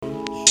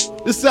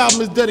This album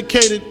is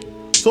dedicated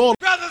to all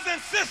brothers and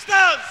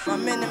sisters, my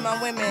men and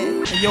my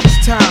women. Hey, yo,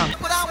 it's time.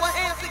 Put our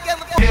hands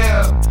together for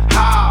hip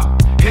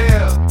hop, hip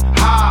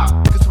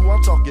hop. Cause who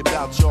I'm talking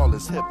about, y'all,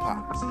 is hip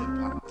hop. Hip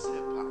hop, hip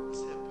hop,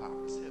 hip hop,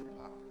 hip hop, hip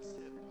hop,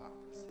 hip hop,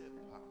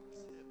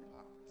 hip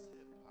hop.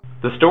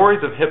 The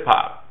stories of hip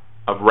hop,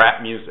 of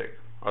rap music,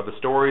 are the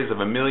stories of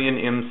a million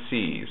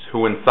MCs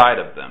who inside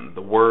of them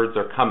the words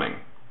are coming,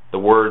 the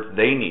words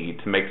they need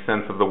to make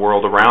sense of the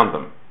world around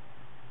them.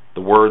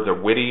 The words are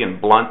witty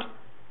and blunt,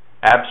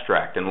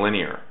 abstract and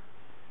linear,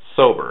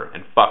 sober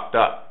and fucked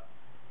up.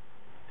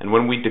 And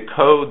when we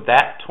decode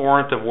that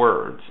torrent of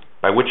words,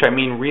 by which I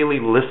mean really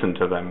listen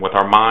to them with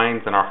our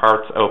minds and our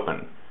hearts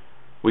open,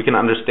 we can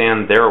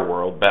understand their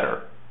world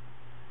better,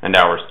 and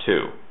ours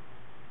too.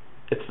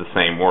 It's the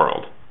same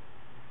world.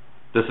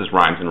 This is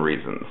Rhymes and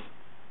Reasons.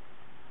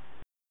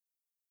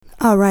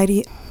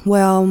 Alrighty.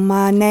 Well,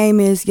 my name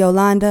is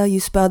Yolanda. You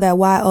spell that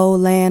Y-O,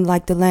 land,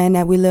 like the land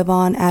that we live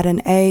on, add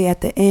an A at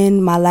the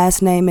end. My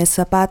last name is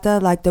Zapata,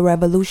 like the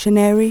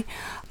revolutionary.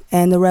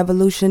 And the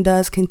revolution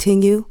does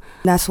continue.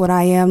 That's what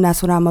I am.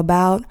 That's what I'm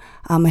about.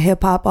 I'm a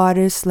hip-hop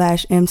artist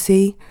 /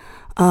 MC.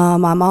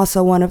 I'm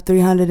also one of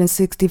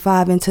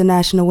 365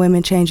 international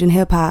women changing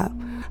hip-hop.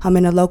 I'm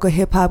in a local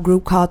hip-hop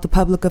group called the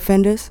Public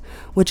Offenders,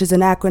 which is an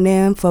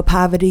acronym for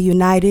Poverty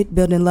United,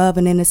 Building Love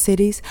in Inner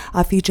Cities.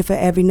 Our future for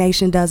every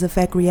nation does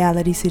affect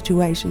reality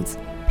situations.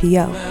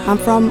 P.O. I'm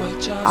from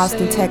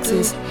Austin,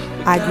 Texas.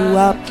 I grew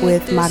up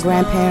with my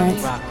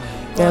grandparents.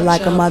 They're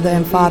like a mother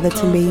and father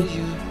to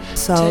me.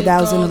 So that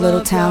was in a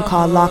little town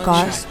called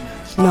Lockhart,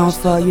 known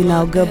for,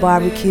 good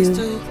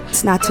barbecue.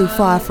 It's not too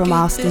far from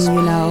Austin,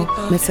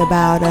 It's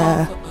about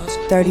a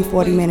 30,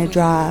 40-minute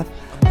drive.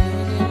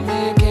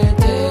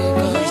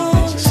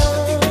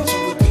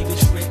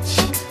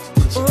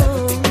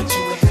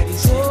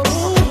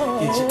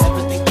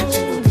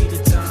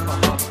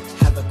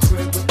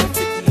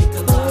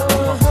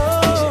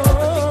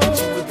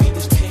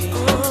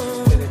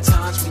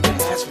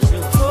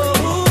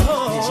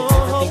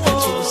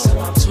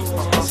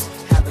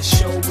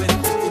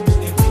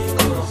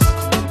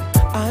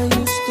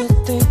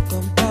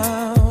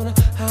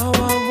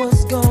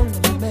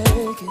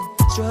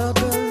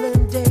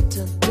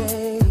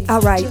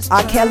 Alright,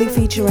 R. Kelly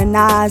featuring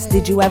Nas,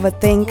 Did You Ever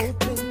Think?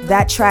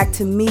 That track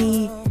to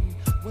me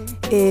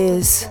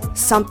is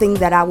something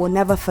that I will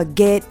never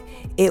forget.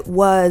 It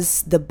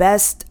was the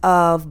best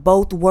of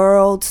both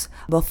worlds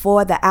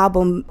before the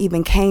album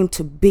even came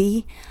to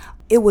be.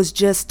 It was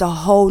just a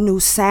whole new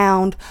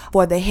sound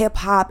for the hip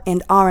hop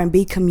and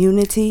R&B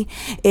community.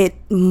 It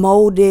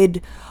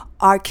molded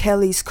R.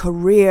 Kelly's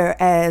career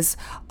as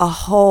a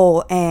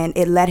whole, and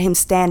it let him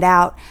stand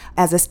out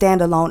as a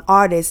standalone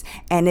artist,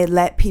 and it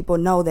let people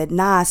know that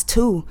Nas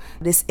too,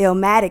 this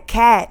Illmatic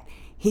cat,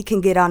 he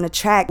can get on the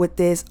track with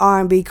this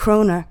R&B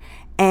crooner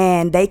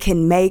and they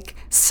can make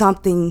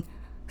something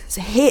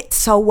hit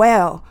so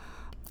well.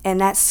 And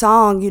that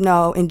song,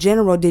 in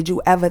general, Did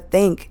You Ever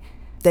Think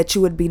that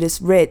you would be this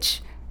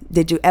rich?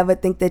 Did you ever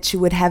think that you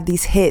would have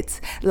these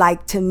hits?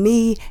 Like, to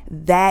me,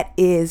 that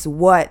is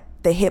what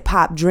the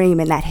hip-hop dream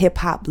and that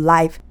hip-hop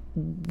life,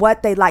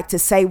 what they like to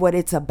say, what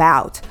it's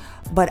about.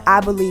 But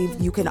I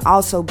believe you can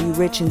also be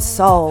rich in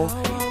soul,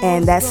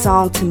 and that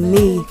song, to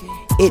me,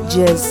 it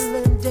just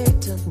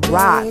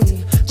rocked.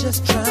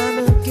 Just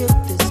trying to get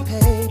this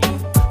paid,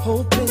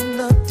 hoping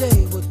a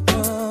day would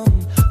come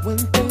when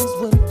things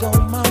would go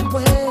my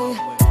way.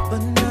 But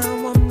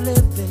now I'm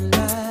living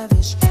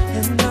lavish,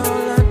 and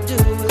all I do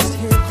is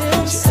hear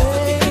them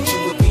say, did you ever think that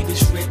you would be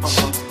this rich?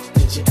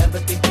 Did you ever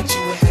think that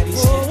you would have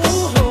these hits?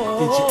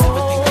 Did you ever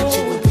think that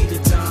you would be the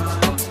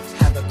dime?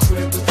 Have a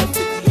crib with a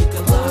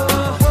 50-acre lot?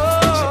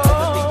 Did you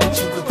ever think that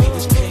you would be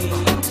this paid?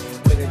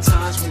 But at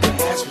times when your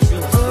ass was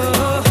real afraid,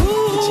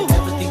 did you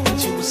ever think that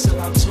you would sell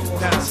out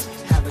tours?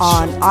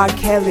 On R.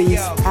 Kelly's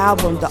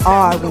album, The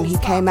R, when he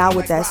came out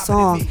with that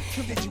song,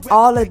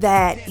 all of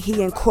that,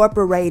 he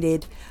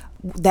incorporated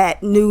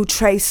that new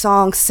Trey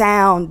Songz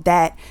sound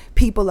that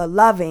people are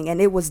loving,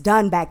 and it was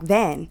done back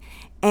then.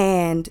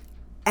 And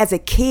as a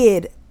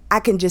kid, I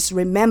can just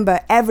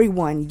remember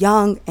everyone,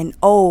 young and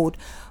old,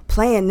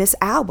 playing this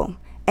album.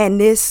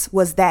 And this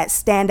was that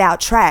standout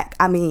track.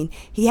 I mean,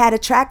 he had a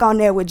track on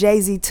there with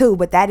Jay-Z too,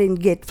 but that didn't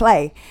get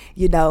play.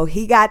 He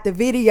got the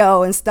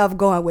video and stuff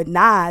going with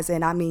Nas,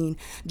 and I mean,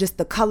 just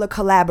the color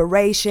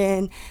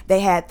collaboration.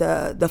 They had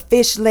the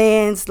fish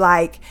lens,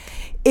 like,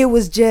 it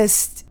was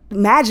just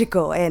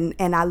magical, and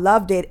I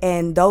loved it.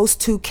 And those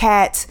two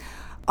cats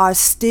are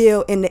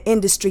still in the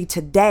industry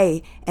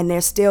today, and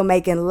they're still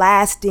making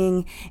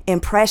lasting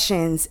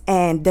impressions,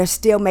 and they're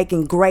still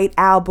making great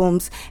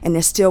albums, and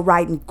they're still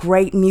writing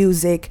great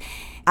music.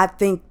 I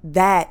think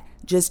that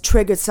just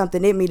triggered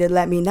something in me to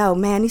let me know,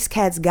 man, these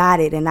cats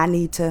got it, and I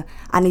need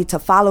to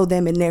follow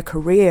them in their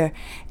career.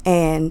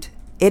 And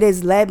it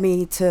has led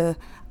me to,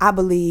 I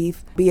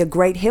believe, be a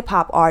great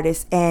hip-hop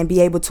artist and be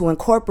able to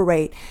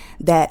incorporate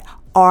that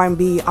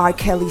R&B, R.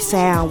 Kelly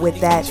sound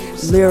with that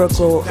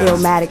lyrical,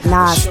 Illmatic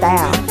Nas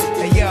style.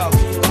 Hey yo,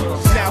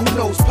 now who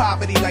knows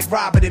poverty like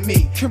Robert and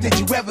me? Did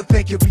you ever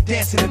think you'd be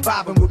dancing and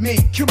vibing with me?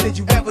 Did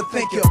you ever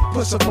think you'd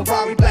push a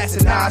Ferrari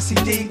blasting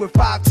RCD with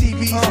 5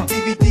 TVs and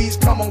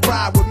DVDs? Come on,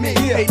 ride with me.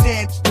 Hey,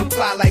 Dan, you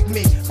fly like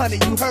me. Honey,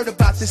 you heard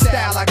about this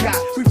style I got.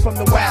 We from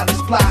the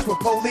wildest blocks with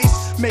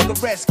police. Make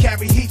arrests,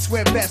 carry heat,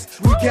 swear best.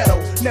 We ghetto.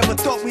 Never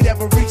thought we'd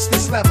ever reach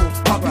this level.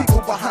 Our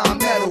people behind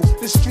metal.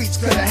 The streets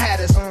could have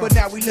had us, but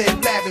now we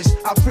live lavish.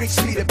 Our freaks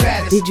be the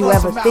baddest. Did you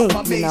ever think,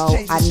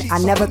 I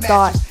never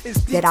thought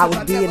that I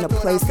would be in the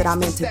place that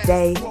I'm in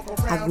today.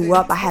 I grew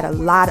up, I had a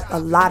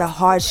lot of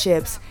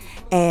hardships,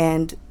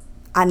 and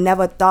I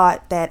never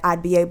thought that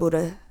I'd be able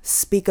to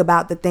speak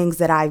about the things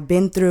that I've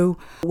been through,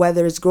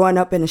 whether it's growing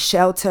up in a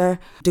shelter,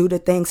 due to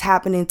things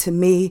happening to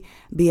me,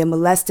 being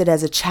molested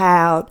as a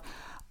child,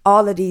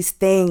 all of these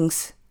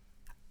things.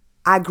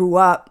 I grew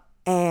up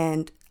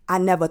and I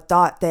never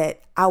thought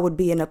that I would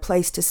be in a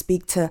place to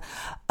speak to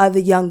other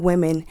young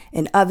women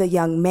and other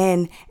young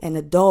men and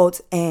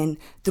adults and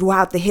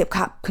throughout the hip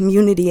hop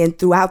community and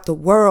throughout the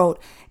world,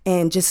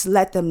 and just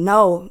let them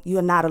know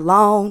you're not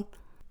alone.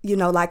 You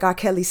know, like R.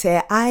 Kelly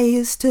said, I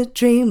used to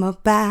dream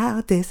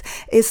about this.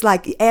 It's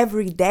like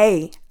every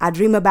day I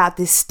dream about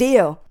this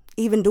still.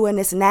 Even doing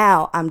this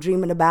now, I'm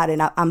dreaming about it.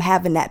 I'm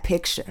having that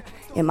picture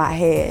in my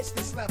head.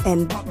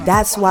 And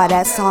that's why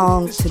that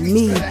song, to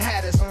me,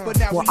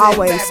 will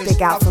always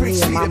stick out for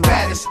me in my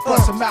mind.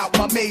 Bust them out,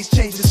 my maze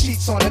change the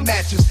sheets on the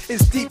mattress.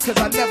 It's deep cause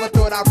I never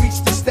thought I'd reach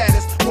the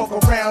status. Walk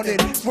around and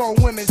grown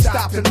women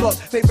stop and look.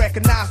 They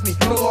recognize me,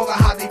 no longer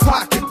hide they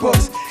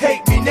pocketbooks.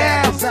 Hate me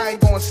now, cause I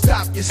ain't gonna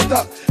stop, you're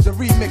stuck. The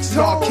remix is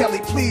R. Kelly,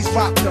 please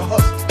rock the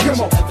hook.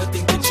 Come on. Did you ever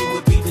think that you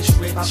would be this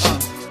rich?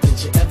 Did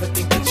you ever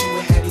think that you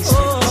would have these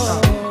hits?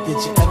 Did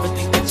you ever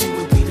think that you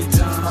would be the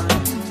Don?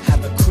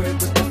 Have a crib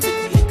with a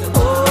 50-acre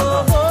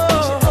lawn?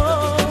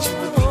 Did you ever think that you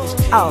would be this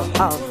big?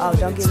 Oh,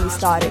 don't get me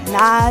started.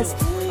 Nas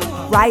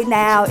right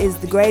now is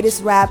the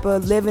greatest rapper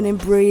living and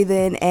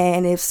breathing,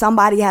 and if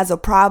somebody has a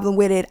problem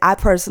with it, I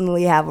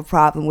personally have a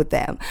problem with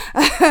them.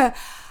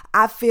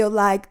 I feel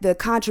like the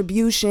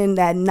contribution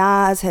that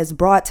Nas has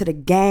brought to the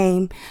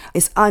game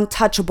is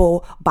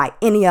untouchable by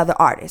any other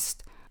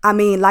artist. I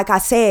mean, like I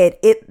said,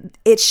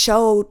 it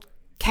showed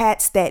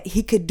cats that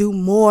he could do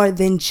more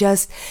than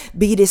just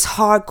be this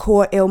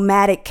hardcore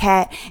Illmatic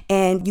cat,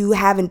 and you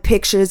having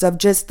pictures of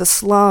just the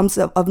slums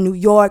of New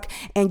York,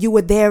 and you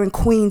were there in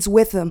Queens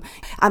with him.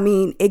 I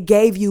mean, it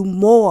gave you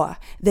more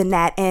than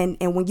that, and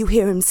when you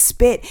hear him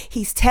spit,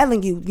 he's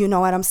telling you, you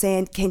know what I'm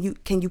saying, can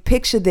you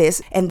picture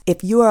this? And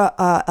if you're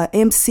a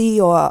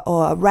MC or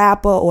a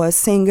rapper or a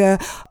singer,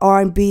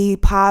 R&B,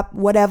 pop,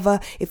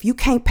 whatever, if you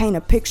can't paint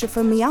a picture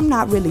for me, I'm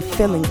not really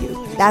feeling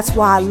you. That's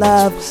why I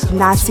love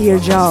Nasir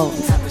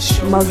Jones.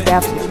 Most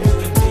definitely.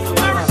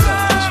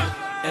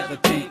 Ever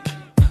think?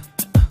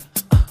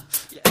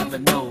 You ever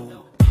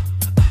know?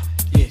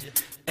 Yeah.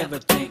 Ever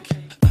think?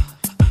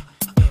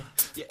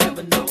 You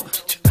ever know?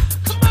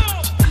 Come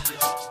on.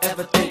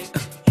 Ever think?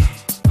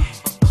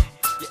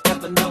 You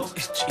ever know?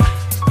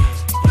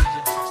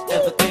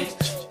 Ever think?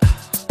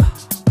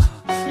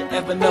 You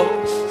ever know?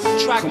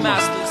 Track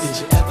masters. Did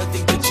you ever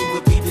think that you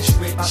would be this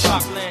rich?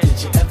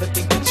 Did you ever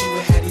think that you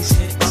would have these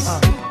hits?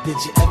 Did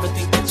you ever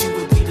think that you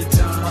would be the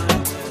Don?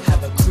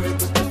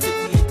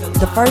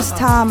 The first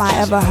time I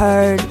ever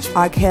heard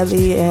R.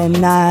 Kelly and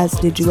Nas,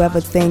 Did You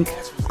Ever Think,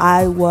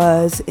 I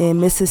was in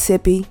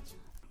Mississippi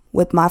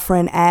with my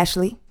friend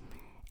Ashley,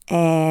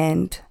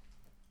 and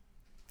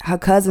her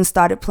cousin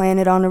started playing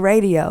it on the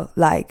radio,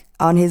 like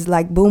on his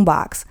like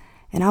boombox,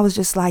 and I was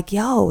just like,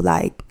 yo,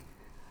 like,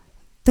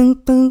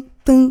 ding, ding,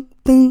 ding,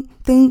 ding,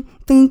 ding,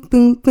 ding,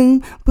 boom,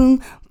 boom,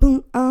 boom,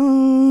 boom,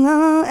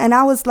 and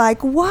I was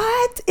like,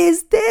 what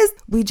is this?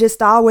 We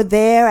just all were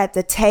there at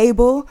the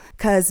table,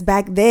 because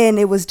back then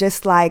it was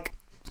just like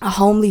a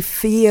homely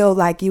feel,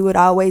 like you would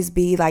always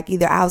be like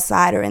either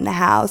outside or in the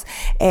house.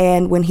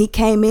 And when he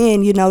came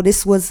in, you know,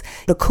 this was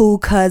the cool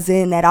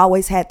cousin that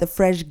always had the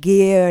fresh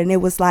gear, and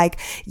it was like,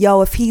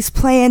 yo, if he's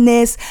playing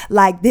this,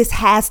 like this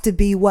has to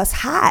be what's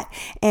hot.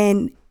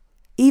 And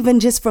even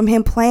just from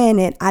him playing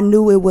it, I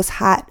knew it was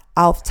hot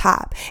off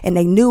top. And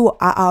they knew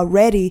I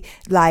already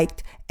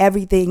liked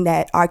everything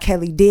that R.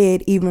 Kelly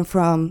did, even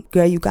from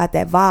Girl, You Got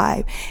That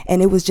Vibe.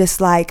 And it was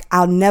just like,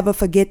 I'll never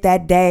forget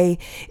that day.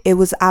 It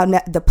was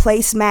the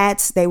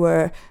placemats, they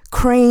were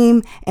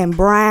cream and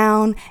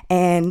brown,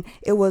 and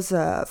it was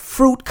a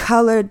fruit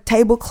colored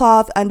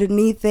tablecloth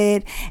underneath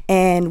it,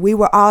 and we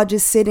were all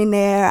just sitting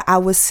there. I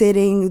was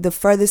sitting the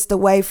furthest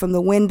away from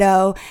the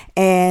window,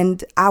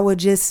 and I would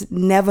just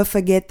never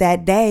forget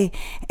that day.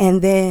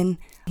 And then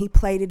he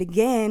played it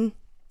again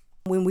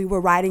when we were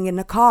riding in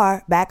the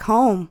car back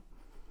home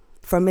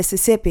from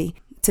Mississippi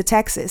to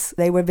Texas.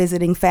 They were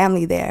visiting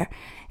family there,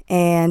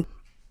 and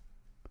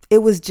it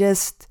was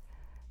just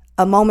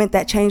a moment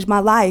that changed my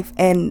life.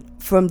 And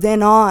from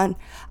then on,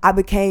 I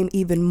became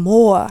even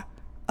more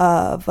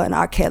of an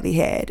R. Kelly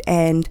head.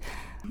 And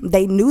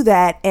they knew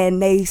that,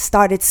 and they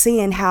started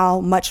seeing how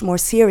much more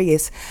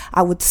serious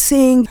I would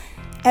sing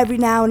every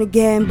now and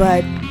again,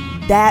 but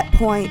that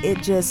point,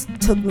 it just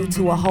took me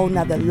to a whole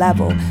nother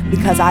level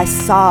because I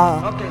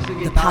saw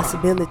the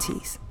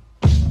possibilities.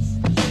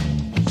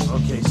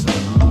 Okay, so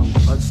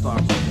let's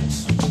start with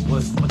this.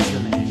 What's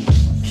your name?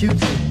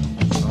 Q-Tip.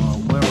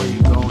 Where were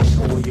you going?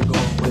 Who were you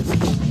going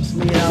with? It's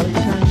me, Ali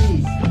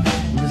Chinese.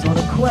 I'm just on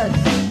a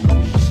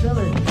quest.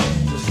 Chilling.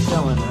 Just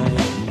chilling, right?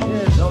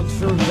 Yeah. No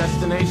true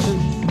destination?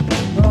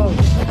 Bro,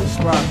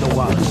 Describe the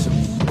wallet to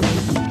me.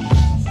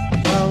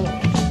 well,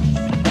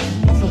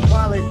 it's a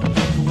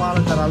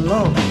wallet that I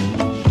love.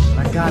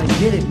 I gotta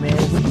get it, man.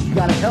 You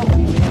gotta help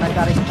me, man. I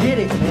gotta get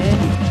it,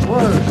 man.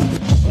 Word.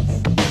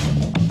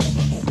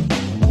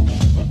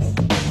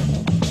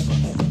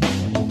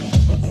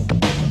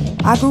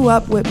 I grew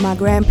up with my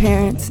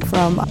grandparents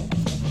from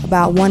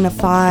about 1 to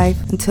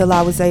 5 until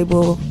I was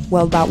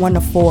about 1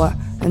 to 4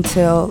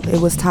 until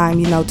it was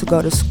time, to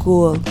go to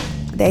school.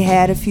 They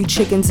had a few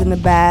chickens in the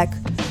back,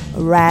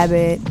 a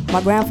rabbit.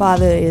 My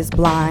grandfather is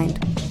blind,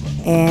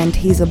 and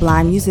he's a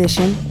blind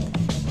musician,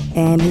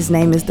 and his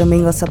name is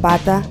Domingo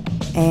Zapata,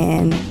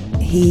 and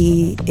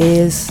he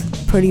is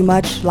pretty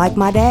much like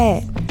my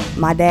dad.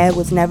 My dad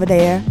was never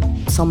there,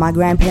 so my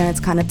grandparents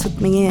kind of took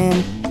me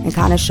in and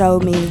kind of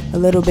showed me a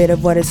little bit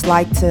of what it's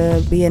like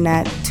to be in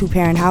that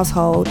two-parent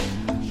household,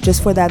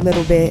 just for that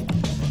little bit.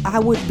 I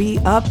would be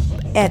up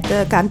at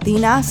the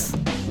cantinas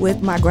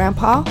with my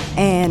grandpa,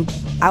 and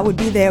I would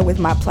be there with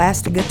my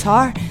plastic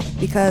guitar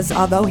because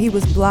although he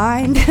was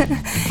blind,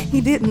 he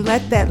didn't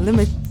let that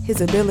limit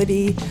his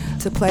ability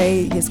to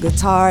play his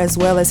guitar as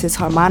well as his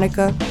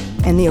harmonica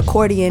and the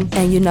accordion.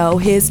 And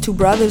his two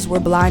brothers were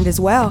blind as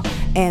well,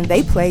 and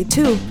they played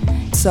too.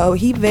 So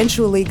he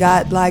eventually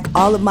got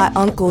all of my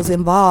uncles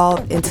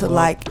involved into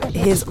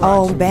his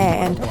own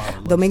band,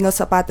 Domingo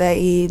Zapata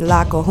y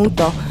La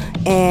Conjunto.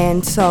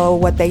 And so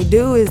what they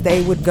do is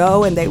they would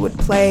go and they would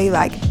play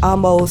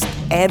almost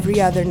every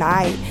other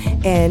night.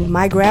 And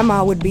my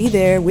grandma would be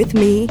there with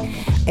me,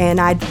 and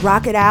I'd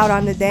rock it out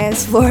on the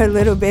dance floor a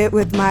little bit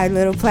with my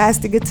little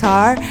plastic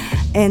guitar.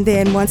 And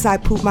then once I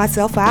pooped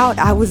myself out,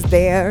 I was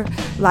there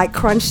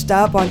crunched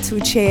up on 2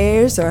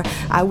 chairs, or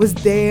I was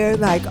there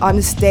on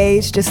the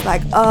stage just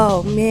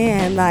oh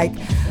man,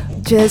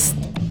 just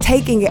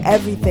taking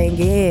everything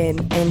in.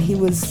 And he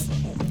was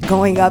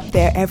going up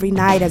there every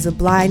night as a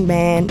blind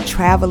man,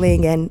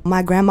 traveling, and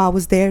my grandma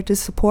was there to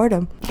support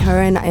him, her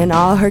and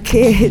all her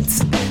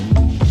kids.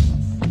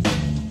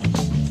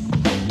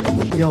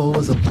 Yo, it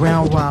was a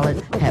brown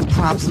wallet, had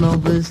props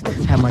numbers,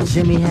 had my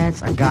Jimmy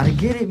hats. I gotta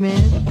get it,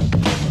 man.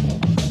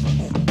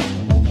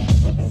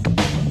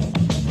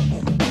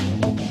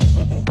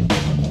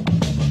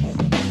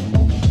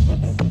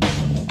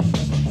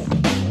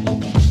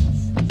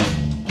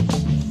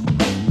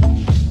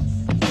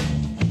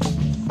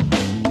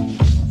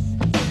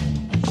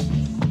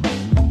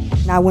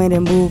 I went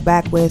and moved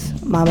back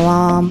with my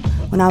mom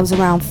when I was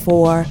around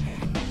 4.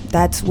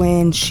 That's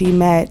when she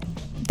met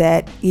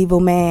that evil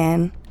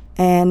man,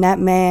 and that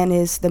man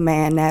is the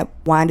man that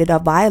winded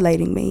up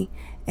violating me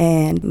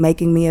and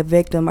making me a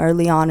victim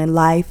early on in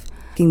life,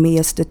 making me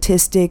a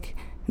statistic,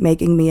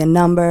 making me a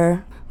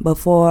number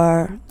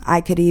before I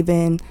could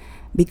even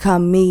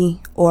become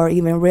me or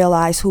even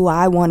realize who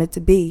I wanted to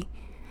be.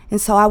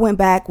 And so I went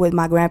back with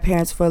my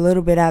grandparents for a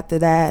little bit after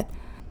that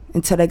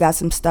until they got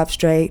some stuff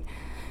straight.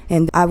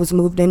 And I was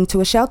moved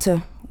into a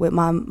shelter with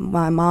my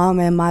mom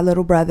and my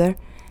little brother.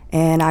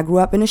 And I grew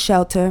up in a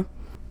shelter,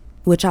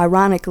 which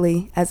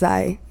ironically, as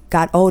I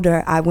got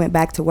older, I went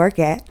back to work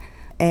at.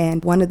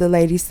 And one of the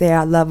ladies there,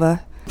 I love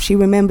her, she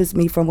remembers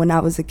me from when I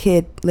was a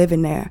kid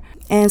living there.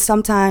 And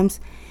sometimes,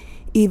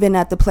 even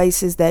at the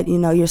places that,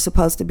 you're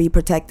supposed to be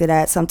protected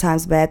at,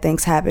 sometimes bad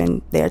things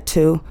happen there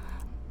too.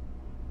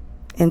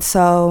 And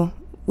so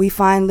we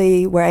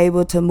finally were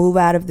able to move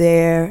out of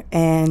there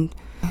and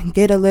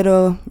get a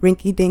little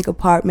rinky-dink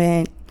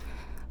apartment,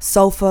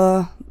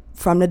 sofa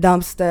from the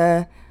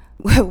dumpster,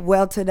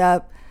 welted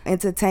up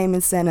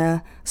entertainment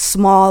center,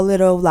 small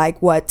little 10,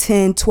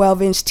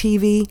 12-inch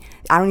TV.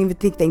 I don't even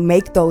think they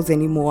make those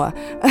anymore.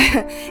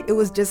 It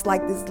was just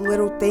this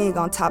little thing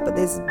on top of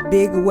this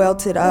big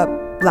welted up,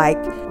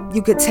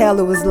 you could tell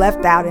it was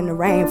left out in the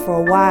rain for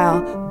a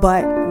while,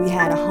 but we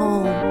had a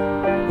home.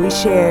 We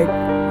shared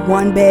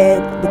one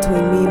bed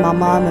between me, my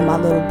mom, and my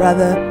little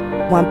brother,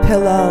 one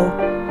pillow.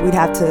 We'd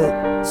have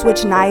to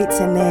switch nights,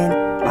 and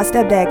then my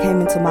stepdad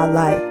came into my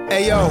life.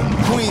 Hey yo,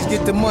 Queens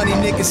get the money,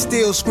 niggas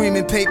still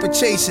screaming paper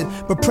chasing.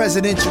 But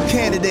presidential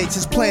candidates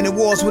is planning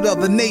wars with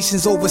other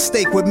nations over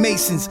steak with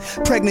Masons.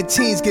 Pregnant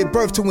teens get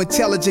birth to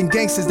intelligent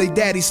gangsters, they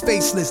daddy's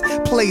faceless.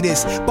 Play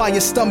this, by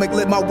your stomach,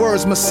 let my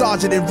words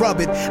massage it and rub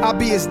it. I'll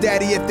be his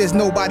daddy if there's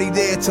nobody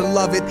there to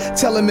love it.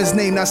 Tell him his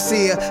name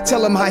Nasir,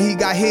 tell him how he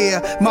got here.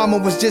 Mama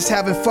was just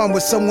having fun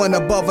with someone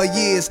above her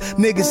years.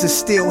 Niggas is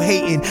still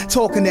hating,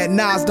 talking that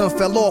Nas done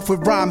fell off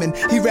with rhyming.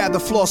 He rather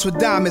floss with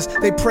diamonds,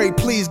 they pray,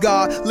 please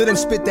God, let him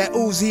spit that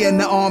Uzi in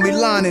the army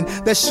lining.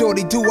 That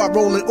shorty do, I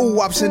rollin'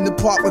 ooh-wops in the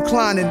park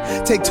reclining.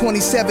 Take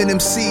 27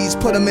 MCs,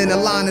 put them in a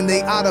line and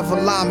they out of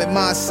alignment.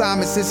 My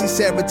assignment since he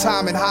said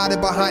retirement, hiding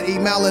behind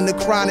email in the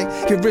chronic.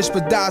 Get rich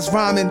but dies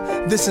rhyming,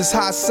 this is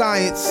high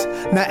science.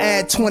 Now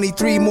add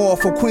 23 more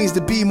for Queens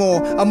to be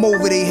more. I'm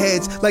over their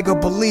heads like a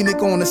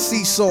bulimic on a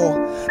seesaw.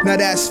 Now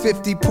that's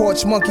 50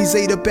 porch monkeys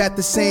ate up at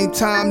the same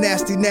time.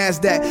 Nasty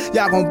NASDAQ,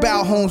 y'all gon'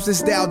 bow homes.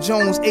 This Dow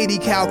Jones, 80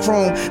 cal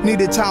chrome.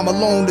 Needed time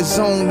alone to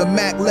zone. The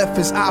Mac left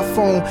his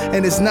iPhone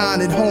and his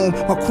 9 at home.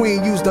 My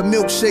queen used a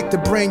milkshake to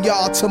bring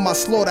y'all to my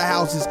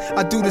slaughterhouses.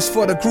 I do this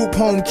for the group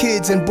home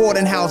kids in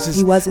boarding houses.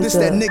 He wasn't this the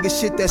that nigga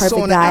shit that's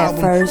perfect on the guy album.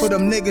 at first. For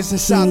them niggas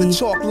inside the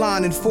chalk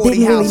line in 40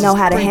 didn't really houses. know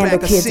how to Bring handle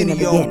back kids in the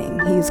Arsenio.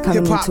 beginning. He was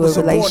coming Hip-hop into was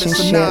a aborted,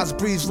 so relationship Nas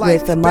breathes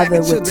life with a back mother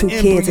into with the 2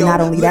 kids, and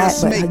not only embryo.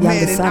 that, but her Let us make man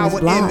youngest in son is our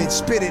blind. image.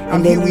 Spit it. I'm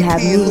And then Huey you have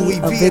P. and me, Louis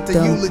a V at the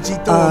victim eulogy,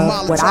 throwing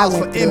of what I Molotovs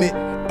went for through.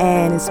 Emmett.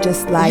 And it's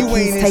just like You ain't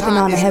he's as taking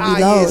hot on a as heavy I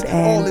load, is.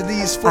 All of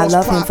these and I false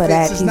love him for that.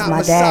 prophets is He's not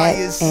my dad,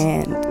 messiahs.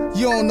 and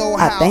You don't know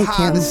I how thank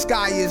high him. the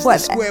sky is. What The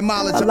square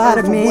mileage a of lot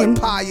earth of for men,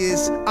 what pie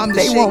is. I'm the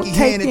they won't shaky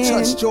take hand that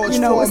touched in, George you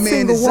know, a Foreman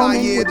single and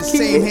woman Zaire, with the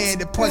same kids.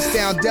 hand that punched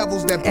down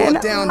devils that And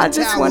brought down the I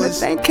just want to towers.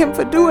 thank him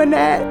for doing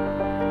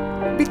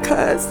that,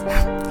 because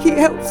he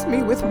helps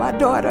me with my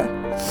daughter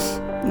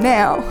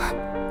now.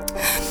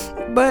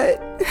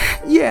 But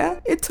yeah,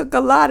 it took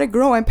a lot of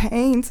growing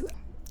pains.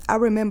 I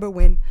remember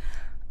when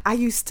I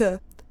used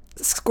to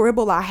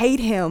scribble, I hate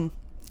him,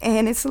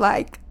 and it's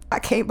like, I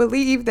can't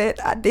believe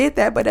that I did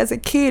that. But as a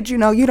kid, you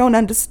know, you don't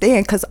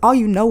understand, because all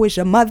you know is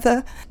your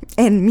mother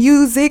and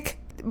music.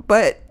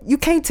 But you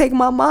can't take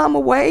my mom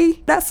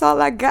away. That's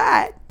all I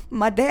got.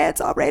 My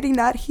dad's already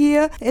not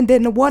here, and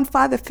then the one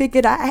father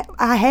figure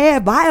I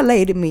had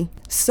violated me.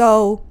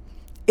 So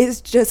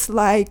it's just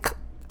like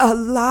a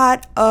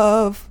lot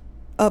of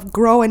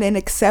growing and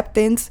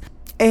acceptance,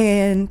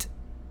 and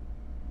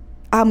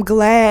I'm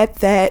glad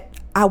that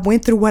I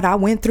went through what I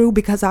went through,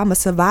 because I'm a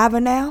survivor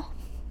now.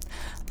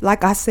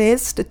 Like I said,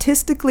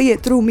 statistically,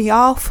 it threw me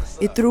off.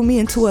 It threw me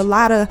into a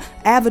lot of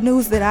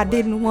avenues that I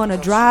didn't want to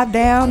drive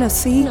down or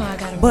see.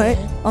 But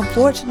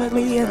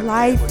unfortunately, in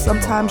life,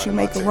 sometimes you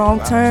make a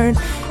wrong turn.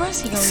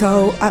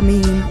 So, I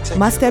mean,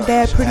 my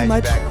stepdad pretty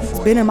much has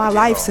been in my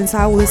life since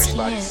I was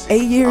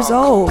 8 years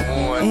old.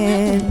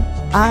 And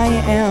I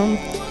am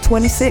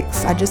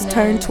 26. I just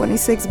turned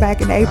 26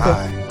 back in April.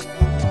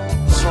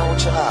 What's wrong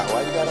with your eye?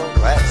 Why you got on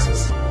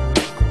glasses?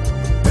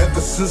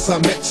 Ever since I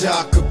met ya,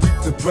 I could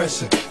beat the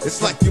pressure.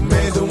 It's like your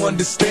man don't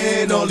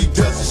understand, all he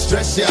does is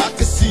stress ya. I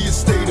can see a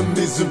state of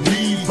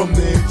misery from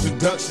the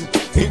introduction.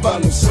 Ain't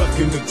about no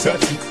sucking or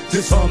touching,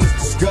 just harmless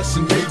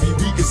discussion. Maybe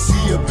we can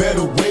see a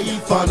better way,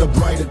 find a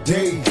brighter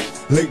day.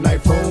 Late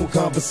night phone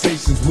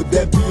conversations, would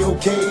that be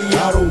okay?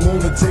 I don't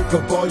wanna take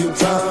up all your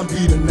time,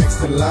 be the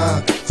next in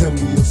line. Tell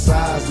me your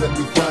size, let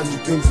me find you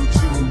things with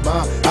you in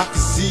mind. I can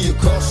see you're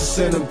cautious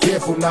and I'm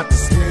careful not to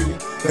scare you.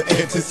 The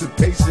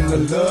anticipation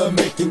of love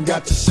making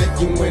got you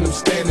shaking when I'm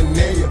standing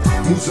near you.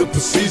 Moves of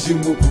precision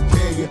will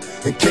prepare you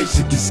in case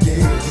you get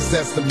scared. Just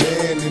ask the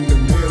man in the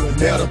mirror.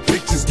 Now the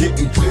picture's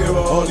getting clearer.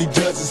 All he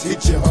does is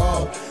hit you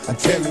hard. I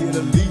tell you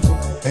to leave him,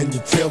 and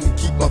you tell me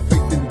keep my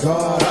faith in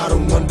God. I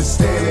don't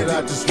understand,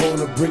 I just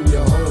wanna bring you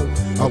home.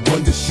 I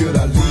wonder should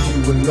I leave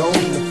you alone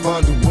to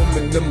find a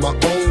woman of my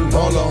own.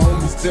 All the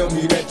homies tell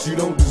me that you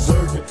don't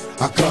deserve it.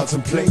 I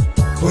contemplate,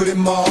 but in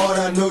my heart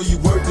I know you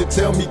worth it.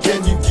 Tell me,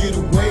 can you get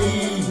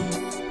away?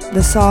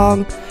 The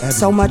song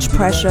So Much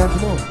Pressure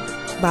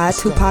by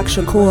Tupac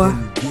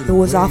Shakur, it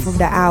was off of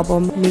the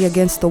album Me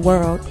Against the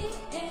World.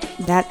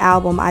 That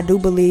album, I do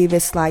believe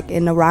it's like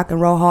in the Rock and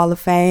Roll Hall of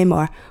Fame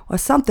or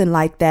something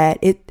like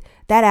that.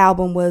 That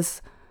album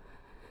was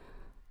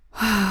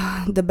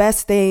the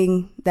best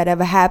thing that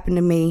ever happened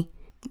to me.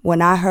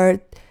 When I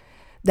heard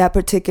that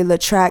particular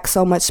track,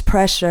 So Much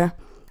Pressure,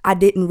 I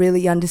didn't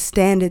really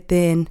understand it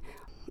then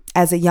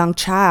as a young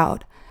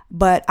child.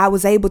 But I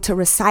was able to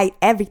recite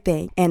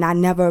everything, and I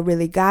never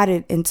really got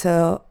it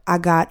until I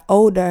got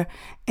older.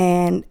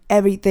 And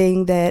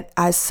everything that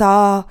I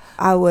saw,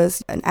 I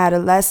was an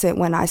adolescent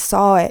when I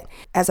saw it.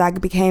 As I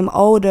became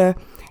older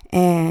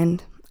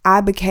and I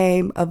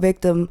became a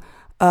victim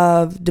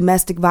of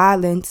domestic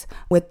violence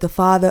with the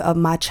father of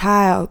my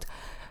child,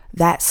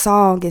 that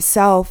song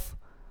itself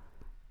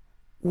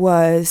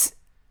was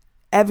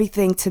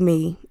everything to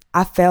me.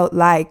 I felt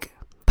like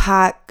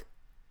Pac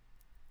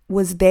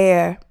was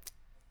there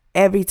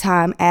every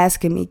time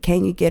asking me,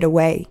 can you get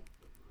away?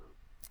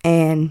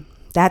 And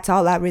that's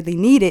all I really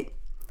needed,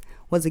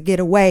 was a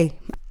getaway.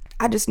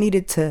 I just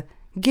needed to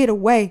get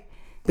away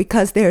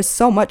because there's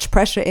so much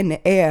pressure in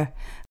the air.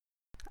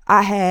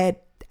 I had,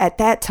 at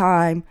that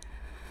time,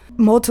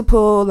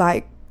 multiple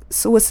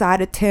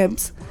suicide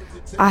attempts.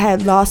 I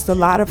had lost a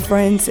lot of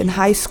friends in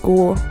high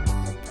school,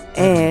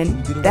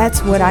 and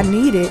that's what I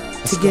needed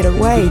to get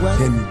away.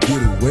 Can you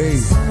get away?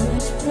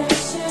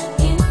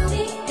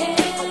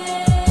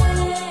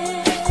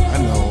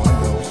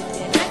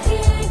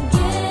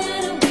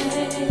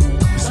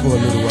 For a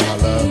little while,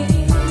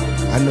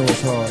 love. I know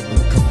it's hard, but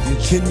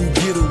can you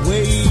get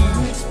away?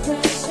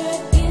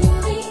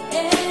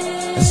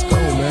 Let's go,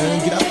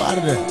 man. Get up out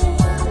of there.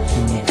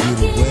 Can you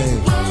get away?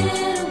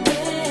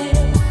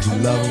 Do you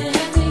love him?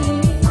 Do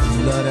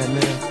you love that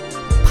man?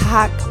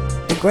 Pac,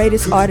 the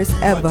greatest artist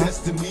ever.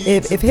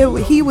 If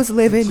he was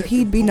living,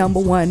 he'd be number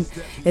one,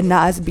 and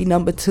Nas be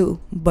number two.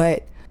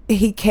 But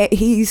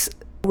he's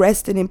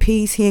resting in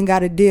peace. He ain't got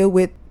to deal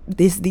with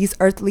these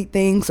earthly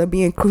things or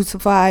being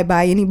crucified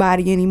by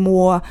anybody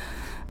anymore.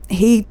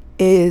 He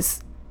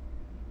is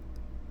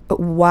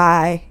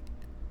why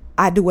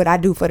I do what I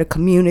do for the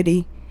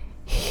community.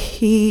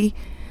 He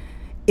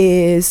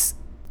is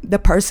the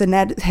person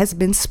that has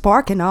been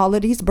sparking all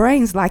of these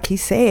brains, like he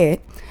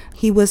said.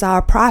 He was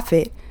our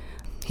prophet.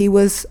 He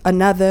was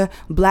another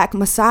black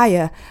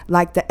messiah,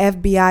 like the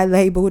FBI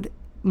labeled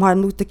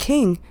Martin Luther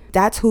King.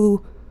 That's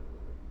who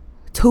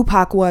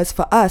Tupac was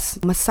for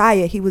us,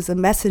 Messiah. He was a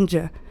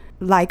messenger,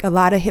 like a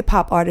lot of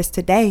hip-hop artists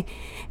today,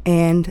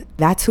 and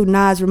that's who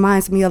Nas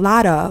reminds me a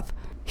lot of.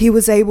 He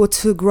was able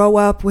to grow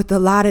up with a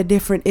lot of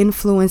different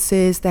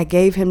influences that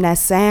gave him that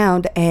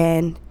sound,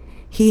 and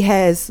he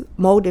has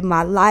molded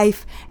my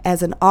life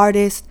as an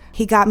artist.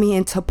 He got me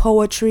into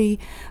poetry,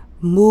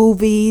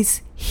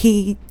 movies.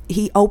 He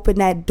opened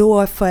that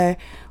door for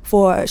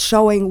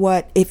showing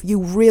what, if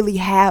you really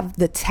have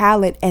the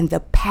talent and the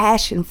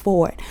passion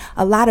for it.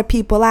 A lot of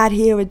people out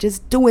here are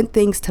just doing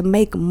things to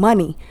make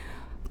money.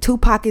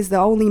 Tupac is the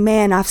only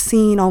man I've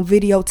seen on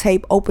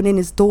videotape opening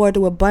his door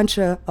to a bunch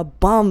of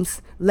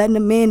bums, letting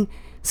them in,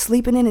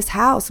 sleeping in his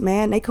house,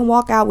 man. They can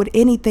walk out with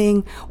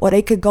anything, or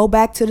they could go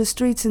back to the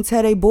streets and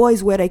tell their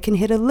boys where they can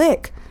hit a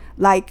lick.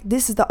 Like,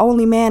 this is the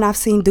only man I've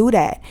seen do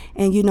that.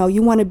 And, you know,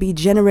 you want to be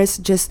generous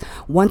just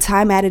one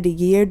time out of the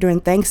year during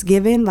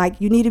Thanksgiving. Like,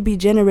 you need to be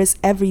generous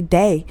every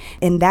day.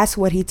 And that's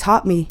what he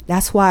taught me.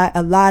 That's why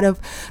a lot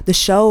of the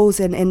shows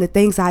and the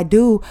things I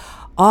do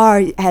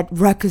are at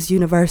Rutgers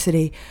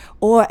University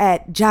or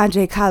at John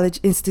Jay College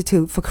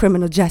Institute for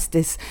Criminal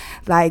Justice.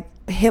 Like,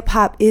 hip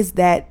hop is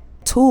that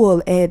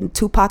tool, and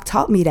Tupac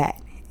taught me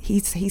that. He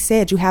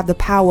said you have the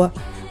power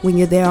when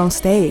you're there on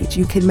stage.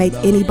 You can make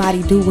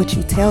anybody do what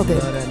you tell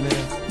them.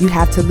 You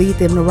have to lead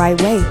them the right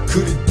way.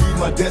 Could it be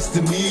my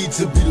destiny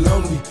to be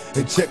lonely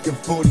and checking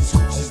for these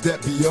hoochies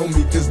that be on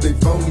me, cause they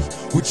phony?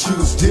 With you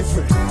is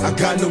different. I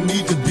got no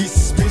need to be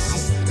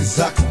suspicious, cause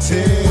I can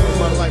tell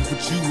my life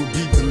with you will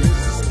be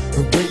delicious.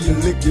 The way you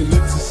lick your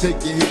lips and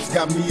shake your hips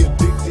got me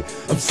addicted.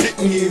 I'm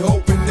sitting here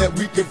hoping that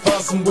we can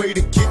find some way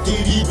to kick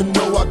it. Even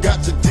though I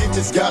got your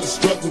digits, gotta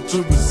struggle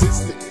to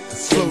resist it.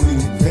 Slowly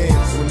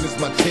advance when it's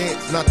my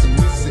chance not to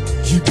miss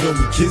it. You blow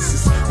me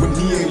kisses when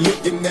he ain't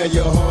looking at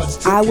your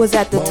heart. I was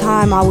at the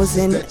time, I was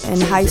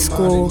in high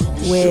school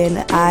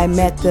when I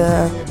met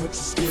the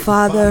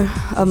father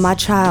of my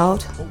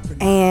child,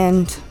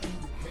 and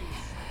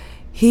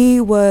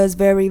he was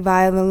very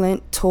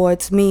violent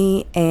towards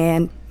me,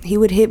 and he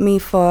would hit me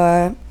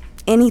for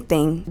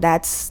anything.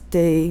 That's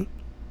the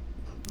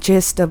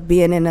gist of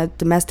being in a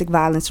domestic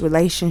violence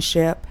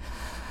relationship.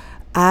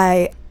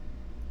 I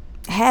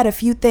had a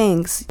few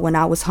things when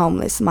I was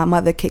homeless. My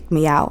mother kicked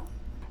me out,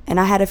 and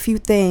I had a few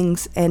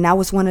things, and that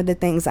was one of the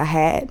things I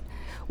had,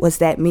 was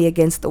that Me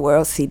Against the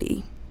World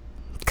CD,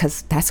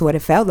 because that's what it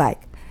felt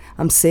like.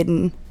 I'm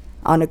sitting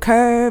on a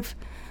curve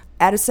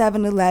at a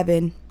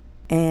 7-Eleven,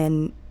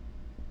 and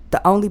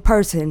the only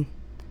person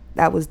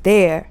that was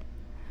there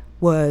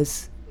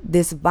was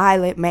this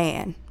violent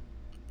man,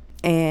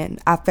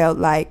 and I felt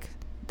like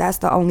that's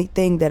the only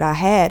thing that I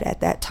had at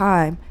that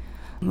time.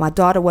 My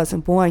daughter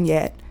wasn't born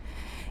yet,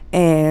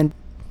 and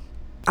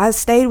I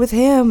stayed with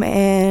him,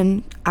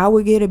 and I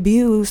would get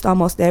abused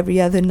almost every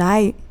other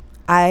night.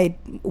 I'd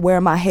wear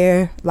my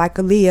hair like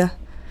Aaliyah.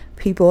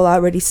 People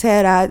already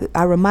said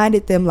I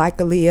reminded them like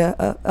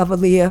Aaliyah, of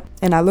Aaliyah,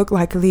 and I looked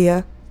like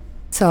Aaliyah.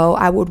 So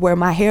I would wear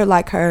my hair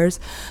like hers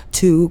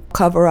to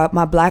cover up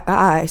my black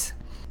eyes.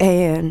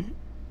 And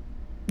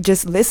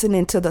just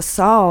listening to the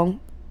song,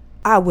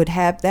 I would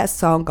have that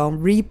song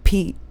on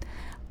repeat.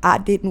 I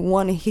didn't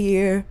want to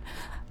hear,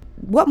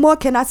 what more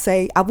can I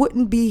say? I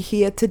wouldn't be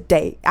here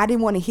today. I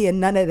didn't want to hear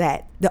none of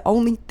that. The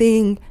only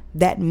thing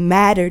that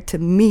mattered to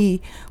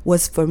me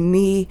was for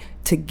me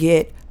to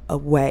get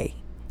away.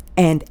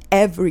 And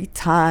every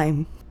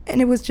time,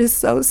 and it was just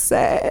so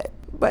sad,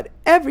 but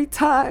every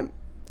time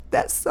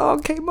that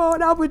song came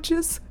on, I would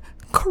just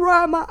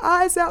cry my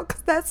eyes out,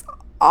 because that's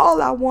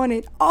all I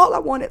wanted. All I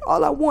wanted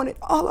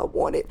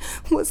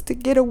was to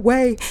get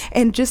away.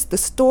 And just the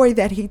story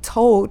that he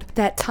told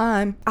that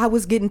time, I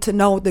was getting to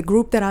know the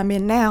group that I'm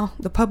in now,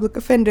 the public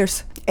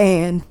offenders,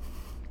 and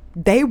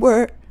they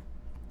were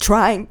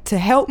trying to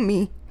help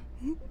me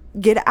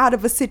get out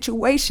of a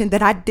situation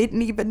that I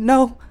didn't even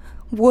know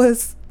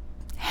was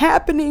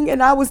happening,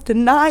 and I was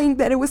denying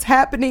that it was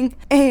happening.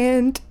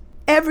 And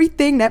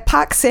everything that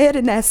Pac said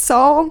in that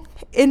song,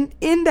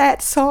 in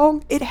that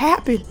song, it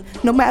happened.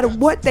 No matter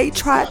what they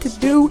tried to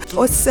do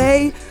or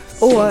say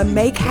or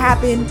make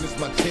happen,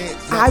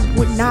 I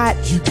would not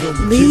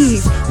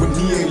leave. When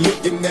he ain't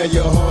looking, now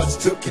your heart's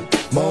tooken.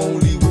 My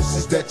only wish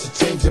is that you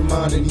change your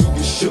mind and he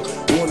get shook.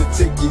 Wanna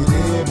take you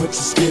there, but you're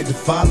scared to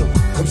follow.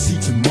 Come see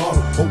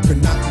tomorrow,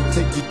 hoping I can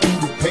take you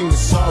through the pain and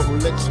sorrow.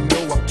 Let you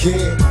know I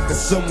care, that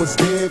someone's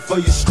there for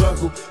your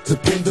struggle.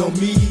 Depend on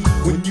me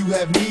when you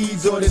have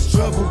needs or there's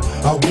trouble.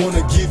 I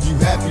wanna give you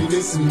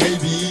happiness and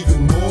maybe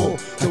even more.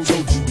 I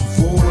told you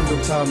before,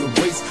 no time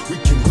to waste. We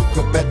can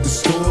hook up at the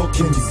store,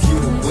 can you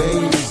get away?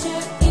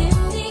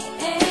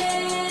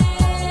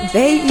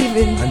 They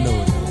even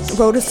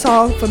wrote a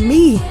song for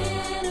me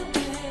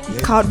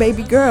called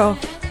Baby Girl.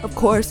 Of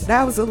course,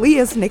 that was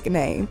Aaliyah's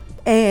nickname.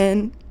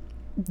 And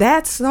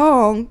that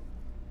song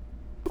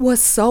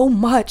was so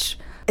much.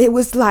 It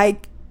was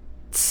like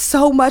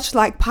so much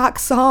like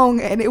Pac's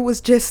song. And it was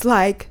just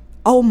like,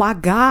 oh my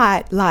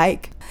God.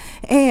 Like,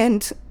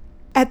 and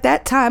at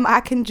that time,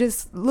 I can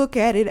just look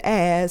at it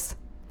as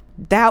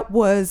that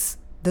was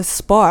the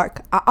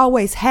spark. I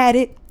always had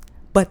it,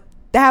 but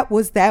that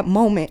was that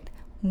moment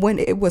when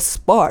it was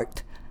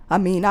sparked. I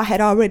mean, I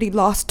had already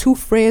lost 2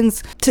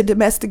 friends to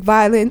domestic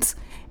violence,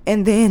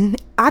 and then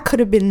I could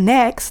have been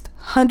next.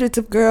 Hundreds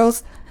of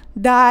girls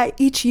die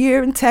each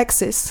year in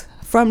Texas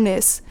from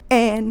this.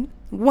 And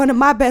one of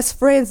my best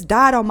friends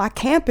died on my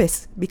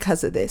campus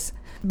because of this,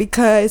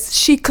 because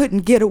she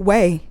couldn't get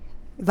away,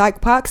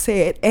 like Pac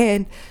said.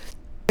 And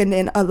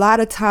then a lot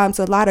of times,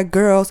 a lot of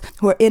girls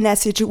who are in that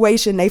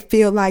situation, they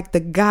feel like the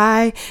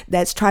guy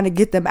that's trying to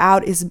get them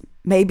out is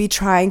maybe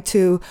trying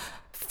to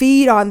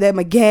feed on them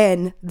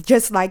again,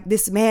 just like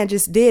this man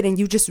just did. And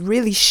you just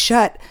really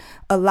shut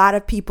a lot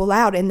of people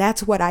out. And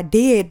that's what I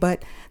did.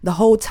 But the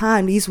whole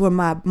time, these were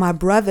my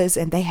brothers,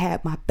 and they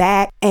had my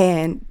back.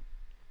 And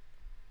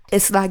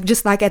it's like,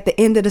 just like at the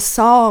end of the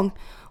song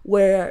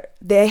where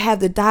they have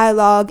the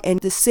dialogue and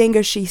the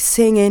singer, she's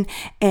singing,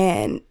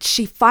 and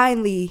she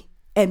finally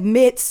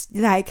admits,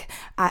 like,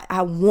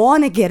 I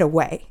want to get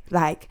away.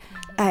 Like,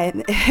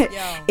 and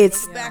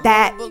it's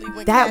that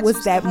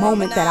was that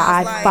moment that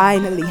I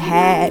finally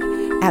had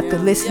after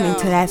listening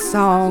to that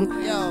song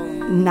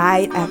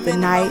night after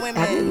night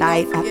after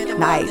night after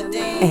night.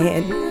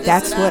 And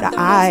that's what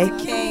I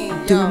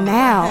do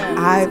now.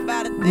 I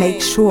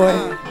make sure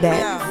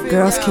that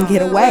girls can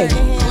get away.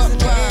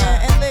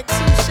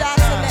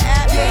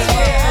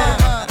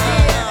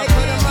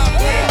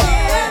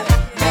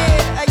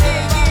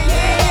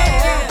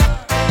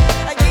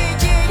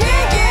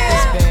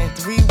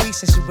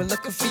 Since you were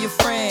looking for your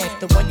friend,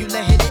 the one you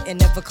let hit it and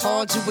never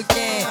called you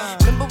again.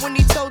 Remember when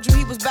he told you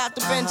he was about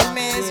to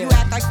Benjamins? You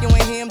act like you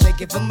ain't him, they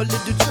give him a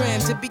little trim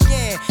to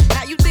begin.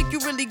 Now you think you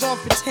really gon'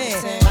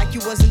 pretend like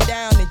you wasn't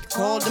down and you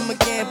called him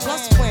again.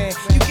 Plus when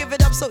you give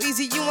it up so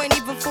easy, you ain't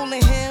even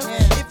fooling him.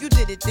 If you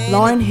did it then,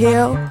 Lauryn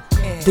Hill,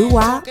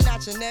 Doo-Wop,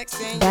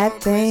 that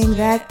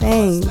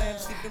thing.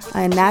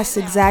 And that's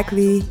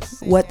exactly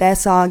what that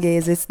song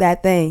is. It's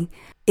that thing.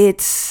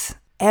 It's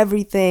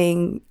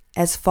everything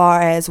as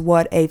far as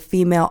what a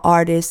female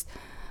artist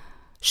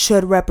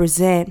should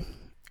represent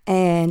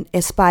and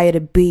aspire to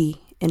be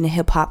in the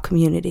hip-hop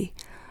community.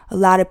 A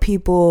lot of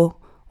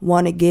people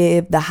want to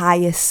give the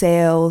highest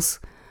sales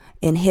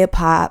in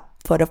hip-hop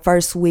for the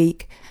first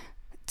week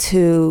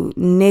to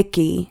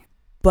Nicki,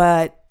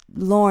 but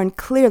Lauryn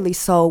clearly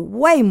sold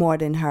way more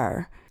than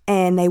her.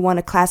 And they want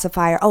to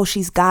classify her, oh,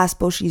 she's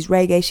gospel, she's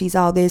reggae, she's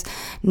all this.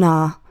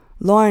 Nah,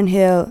 Lauryn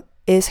Hill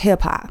is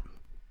hip-hop.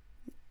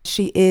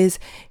 She is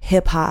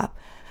hip hop.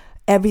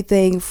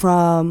 Everything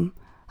from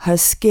her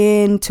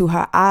skin to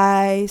her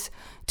eyes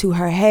to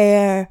her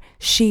hair,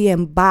 she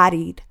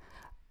embodied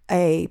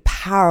a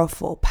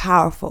powerful,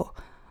 powerful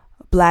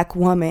black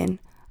woman,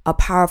 a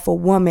powerful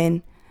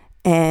woman,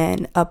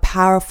 and a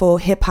powerful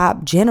hip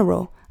hop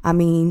general. I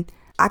mean,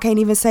 I can't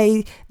even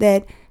say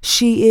that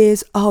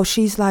she's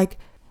like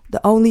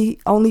the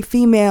only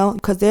female,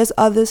 because there's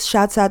others.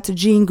 Shouts out to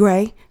Jean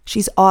Grey.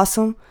 She's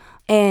awesome.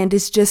 And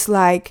it's just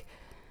like,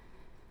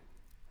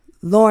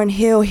 Lauryn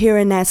Hill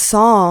hearing that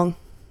song,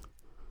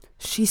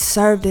 she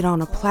served it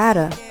on a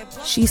platter.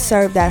 She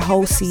served that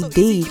whole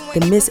CD,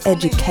 the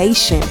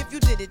miseducation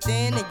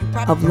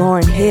of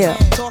Lauryn Hill.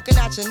 Talking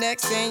out your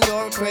neck saying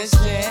you're a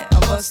Christian, a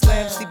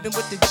Muslim, sleeping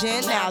with the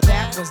gin. Now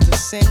that was the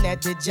sin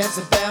that did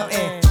Jezebel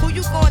in. Who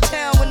you gonna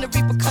tell when the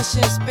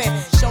repercussions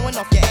spin? Showing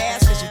off your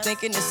ass cause you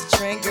thinking it's a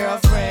trend,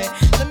 girlfriend.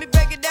 Let me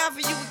break it down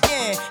for you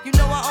again. You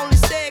know I only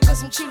say it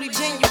cause I'm truly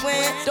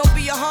genuine. Don't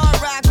be a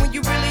hard rock when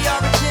you really are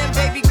a gem,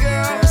 baby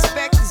girl.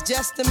 Respect is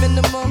just the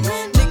minimum.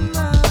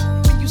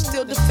 Nigga, you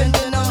still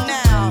defending them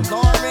now.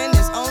 Lauryn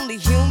is only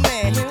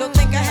human. Don't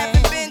think I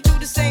haven't been through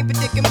the same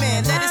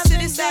predicament. Let it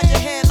sit inside your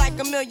head like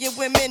a million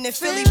women in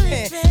Philly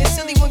pen. It's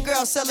silly when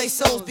girls sell their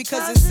souls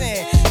because it's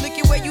sin. Look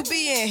at where you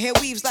be in. Hair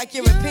weaves like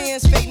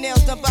Europeans. Fake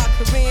nails done by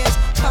Koreans.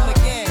 Come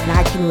again. And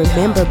I can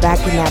remember back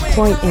in that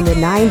point in the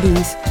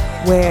 90s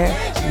where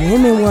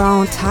women were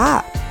on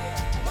top.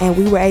 and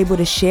we were able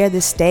to share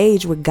the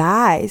stage with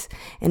guys.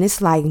 And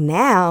it's like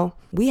now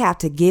we have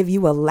to give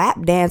you a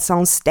lap dance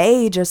on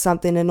stage or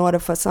something in order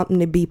for something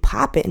to be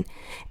popping.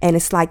 And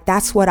it's like,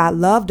 that's what I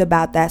loved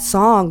about that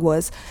song,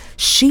 was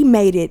she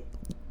made it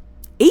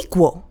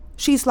equal.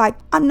 She's like,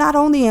 not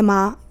only am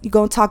I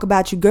going to talk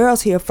about you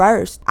girls here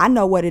first, I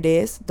know what it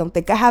is. Don't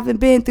think I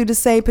haven't been through the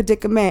same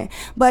predicament.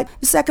 But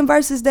the second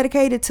verse is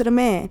dedicated to the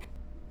man.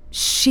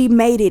 She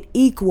made it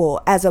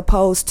equal, as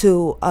opposed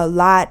to a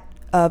lot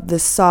of the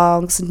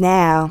songs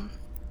now.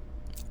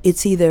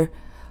 It's either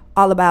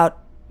all about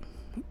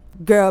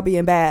girl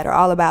being bad or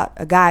all about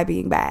a guy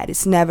being bad.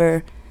 It's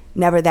never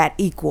that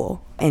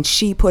equal. And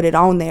she put it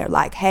on there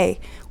like,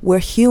 hey, we're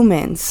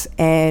humans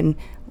and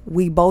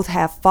we both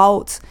have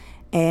faults,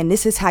 and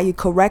this is how you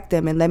correct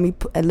them, and let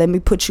me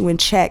put you in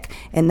check.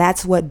 And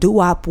that's what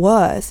doo-wop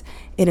was.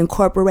 It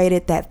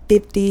incorporated that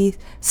 50s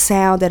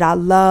sound that I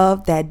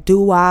love, that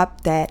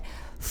doo-wop, that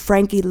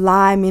Frankie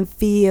Lyman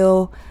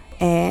feel,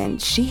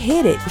 and she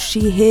hit it.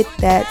 She hit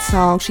that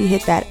song, she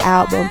hit that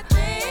album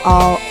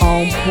all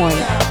on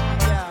point.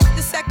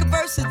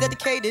 Verse is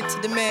dedicated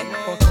to the man,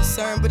 more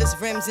concerned with his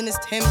rims and his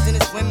Timbs and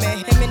his women.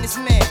 Him and his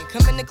man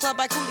come in the club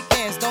like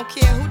hooligans, don't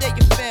care who they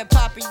you fan,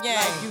 Papa Yang.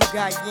 Like you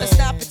got Yang. Let's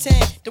not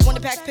pretend the one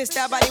that pack pissed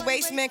out by the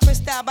waist, man,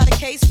 crissed out by the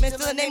casement,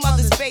 still the name of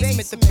this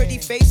basement. The pretty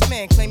face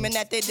man claiming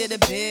that they did a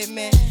bid,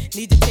 man.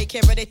 Need to take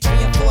care of their 3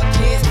 and 4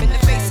 kids. Been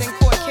the face in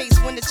court case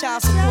when the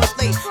child support's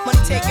late.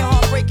 Money taking,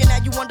 heartbreaking, now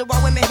you wonder why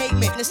women hate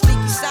men. The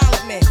sneaky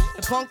silent man,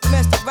 the punk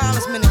domestic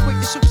violence man, the quick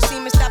to shoot the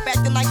semen, stop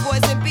acting like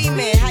boys and be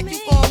men. How you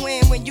gon'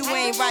 win when you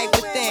ain't right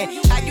within?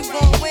 How you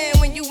gon' win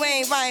when you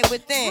ain't right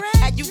within?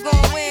 How you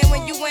gon' win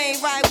when you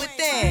ain't right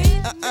within?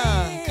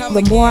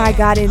 The more I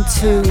got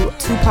into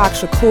Tupac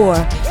Shakur,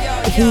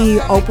 he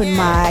opened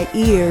my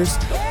ears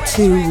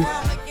to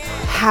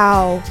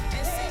how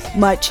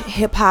much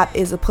hip-hop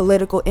is a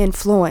political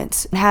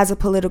influence. It has a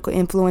political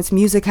influence.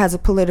 Music has a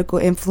political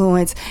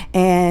influence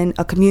and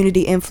a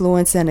community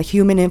influence and a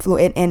human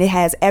influence, and it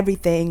has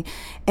everything.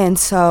 And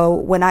so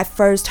when I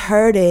first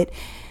heard it,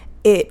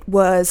 it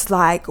was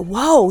like,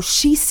 whoa,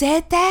 she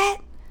said that?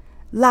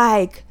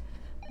 Like,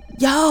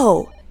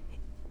 yo,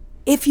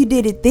 if you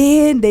did it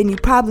then you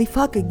probably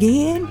fuck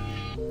again?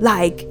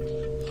 Like,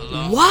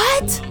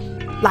 what?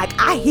 Like,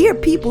 I hear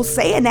people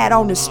saying that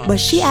on this, but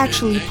she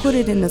actually put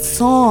it in the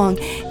song,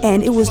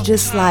 and it was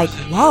just like,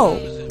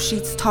 whoa.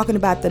 She's talking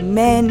about the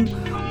men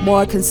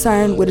more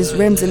concerned with his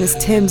rims and his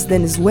Timbs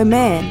than his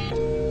women.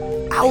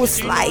 I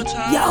was like,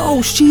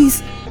 yo,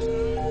 she's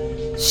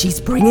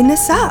bringing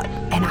this up,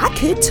 and I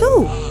could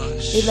too.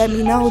 It let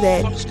me know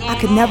that I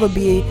could never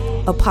be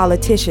a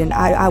politician.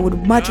 I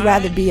would much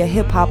rather be a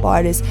hip-hop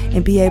artist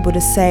and be able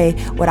to say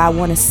what I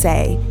want to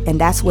say,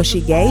 and that's what she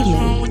gave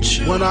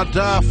me. When I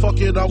die, fuck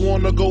it, I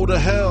wanna go to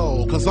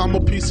hell, cause I'm a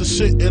piece of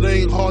shit, it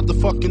ain't hard to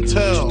fucking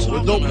tell.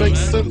 It don't make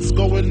sense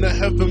going to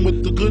heaven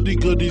with the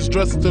goodies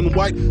dressed in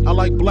white. I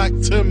like black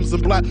Timbs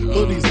and black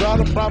hoodies.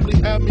 Y'all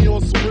probably have me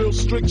on some real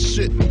strict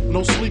shit.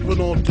 No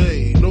sleeping all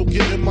day, no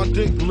getting my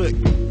dick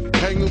licked.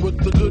 Hanging with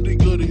the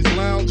goodies,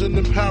 lounging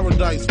in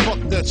paradise. Fuck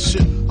that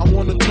shit. I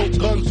wanna tote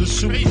guns and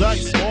shoot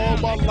dice. All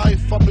my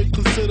life I've been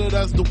considered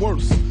as the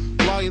worst.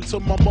 Lying to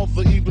my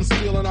mother, even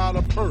stealing out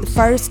a purse. The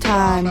first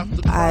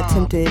time I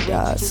attempted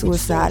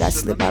suicide, I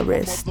slit my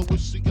wrist.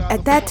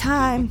 At that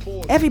time,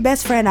 every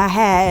best friend I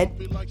had,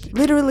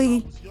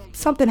 literally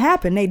something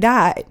happened. They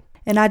died.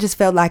 And I just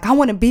felt like I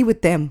want to be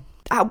with them.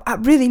 I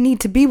really need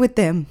to be with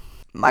them.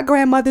 My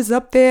grandmother's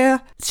up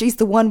there. She's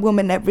the one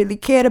woman that really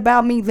cared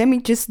about me. Let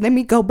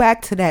me go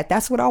back to that.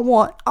 That's what I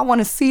want. I want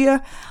to see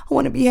her. I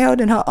want to be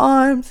held in her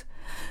arms.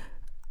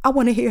 I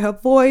want to hear her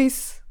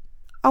voice.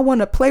 I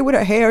want to play with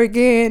her hair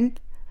again.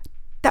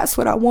 That's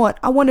what I want.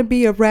 I want to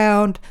be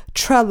around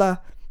Trella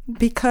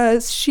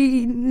because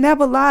she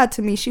never lied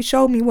to me. She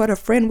showed me what a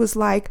friend was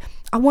like.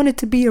 I wanted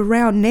to be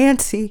around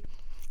Nancy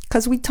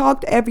because we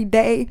talked every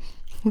day.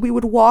 We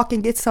would walk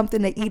and get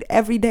something to eat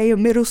every day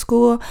in middle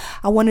school.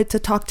 I wanted to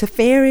talk to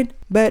Farron,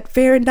 but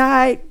Farron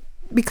died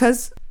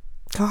because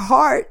her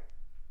heart.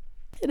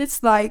 And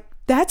it's like,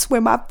 that's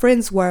where my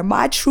friends were.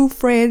 My true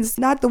friends,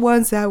 not the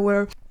ones that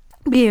were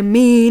being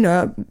mean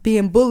or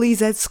being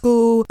bullies at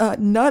school.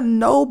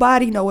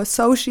 Nobody, no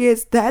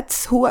associates.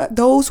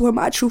 Those were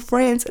my true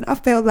friends. And I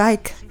felt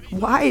like,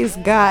 why is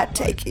God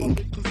taking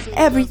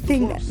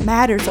everything that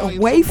matters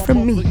away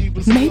from me?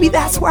 Maybe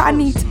that's where I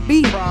need to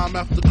be. Crime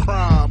after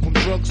crime, from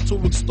drugs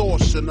to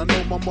extortion. I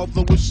know my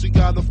mother wish she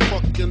got a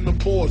fucking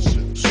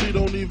abortion. She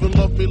don't even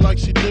love me like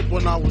she did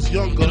when I was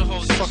younger.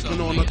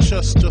 Sucking on her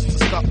chest just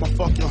to stop my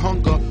fucking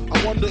hunger.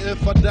 I wonder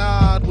if I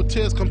died, would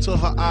tears come to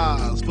her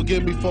eyes?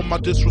 Forgive me for my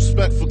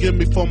disrespect, forgive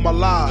me for my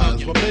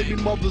lies. My baby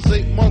mother's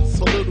 8 months,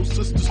 her little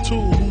sister's 2.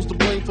 Who's to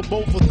blame for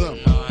both of them?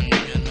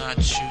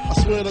 I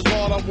swear to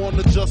God, I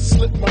wanna just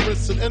slip my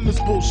wrist and end this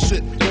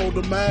bullshit. Throw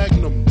the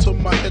magnum till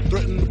my head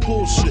threaten to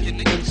pull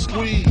shit and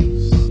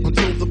squeeze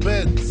until the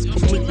bed's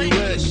completely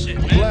red.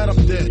 I'm glad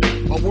I'm dead.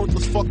 A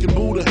worthless fucking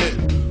Buddha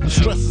hit. The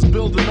stress is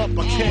building up,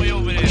 I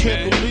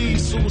can't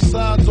believe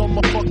suicide's on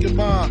my fucking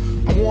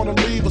mind. I wanna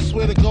leave, I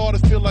swear to God,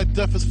 I feel like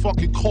death is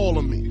fucking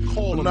calling me.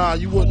 But nah,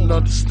 you wouldn't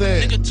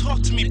understand. Nigga,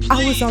 talk to me, please.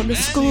 I was on the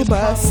school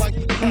bus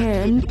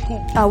and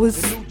I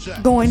was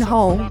going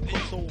home.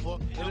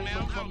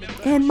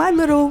 And my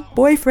little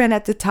boyfriend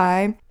at the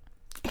time,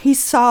 he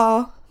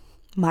saw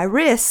my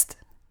wrist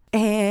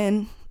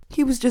and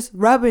he was just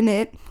rubbing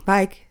it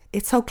like,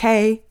 it's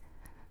okay,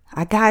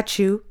 I got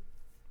you.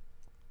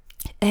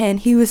 And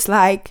he was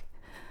like,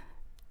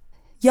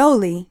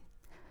 Yoli,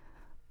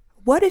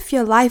 what if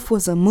your life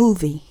was a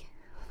movie?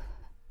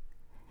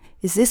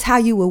 Is this how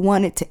you would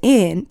want it to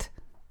end?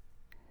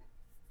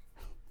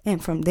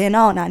 And from then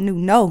on, I knew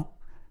no.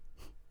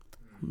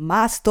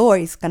 My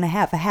story's gonna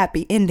have a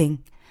happy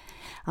ending.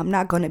 I'm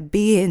not gonna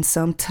be in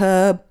some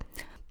tub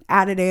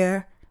out of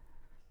there.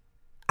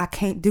 I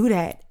can't do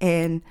that.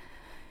 And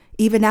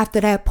even after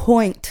that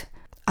point,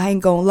 I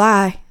ain't gonna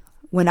lie,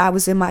 when I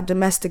was in my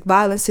domestic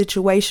violence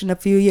situation a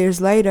few years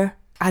later,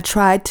 I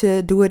tried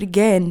to do it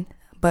again.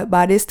 But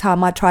by this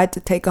time, I tried to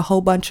take a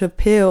whole bunch of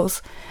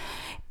pills.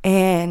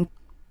 And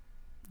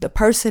the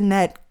person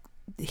that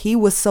he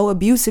was so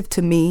abusive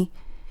to me,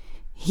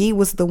 he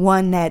was the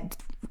one that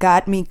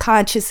got me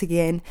conscious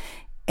again.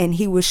 And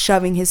he was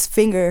shoving his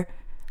finger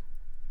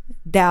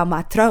down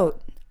my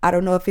throat. I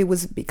don't know if it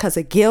was because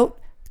of guilt,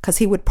 because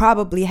he would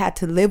probably have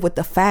to live with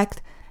the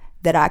fact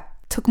that I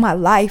took my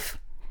life,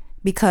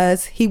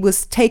 because he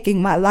was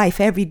taking my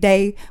life every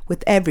day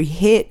with every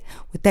hit,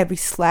 with every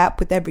slap,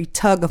 with every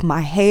tug of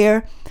my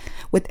hair,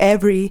 with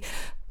every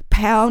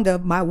pound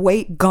of my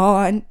weight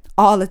gone,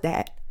 all of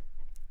that.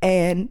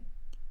 And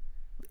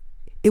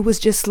it was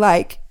just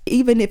like,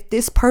 even if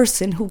this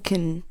person who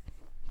can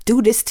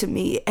do this to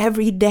me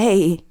every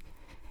day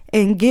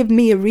and give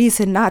me a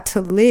reason not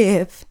to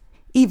live,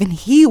 even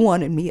he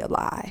wanted me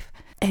alive.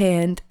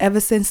 And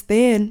ever since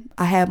then,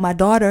 I had my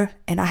daughter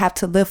and I have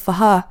to live for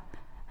her.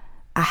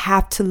 I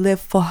have to live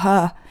for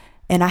her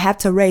and I have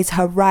to raise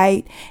her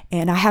right.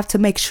 And I have to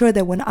make sure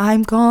that when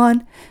I'm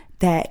gone,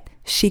 that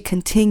she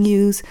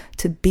continues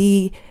to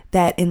be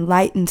that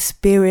enlightened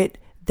spirit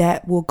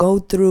that will go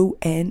through,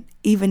 and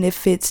even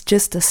if it's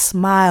just a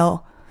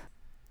smile,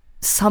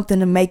 something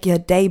to make your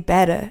day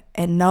better,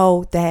 and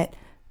know that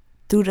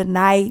through the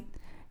night,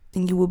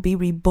 then you will be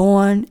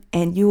reborn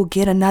and you will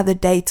get another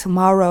day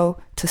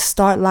tomorrow to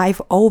start life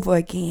over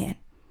again.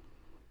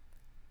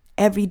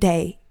 Every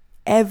day.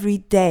 Every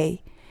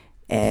day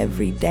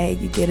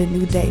you get a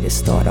new day to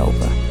start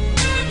over.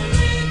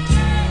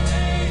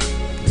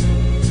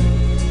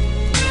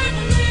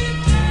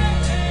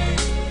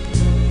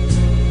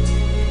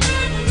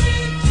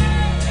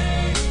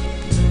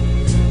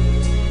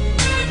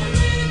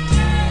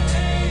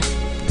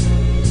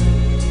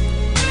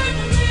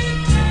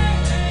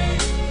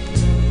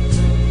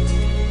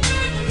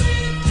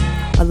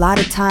 A lot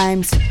of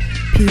times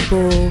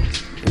people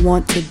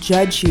want to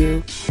judge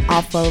you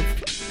off of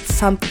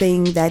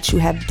something that you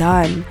have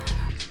done,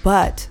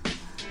 but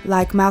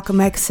like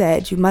Malcolm X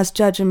said, you must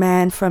judge a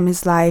man from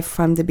his life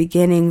from the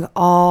beginning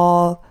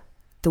all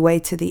the way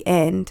to the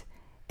end.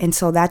 And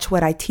so that's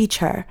what I teach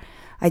her.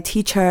 I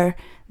teach her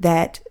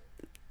that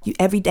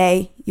every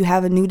day you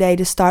have a new day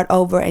to start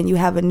over, and you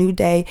have a new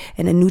day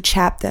and a new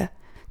chapter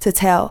to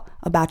tell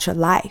about your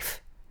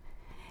life.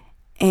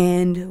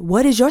 And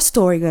what is your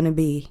story going to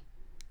be?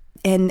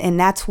 And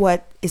that's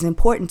what is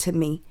important to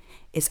me,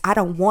 is I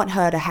don't want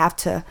her to have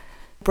to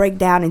break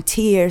down in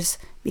tears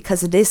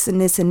because of this and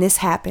this and this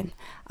happened.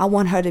 I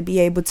want her to be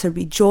able to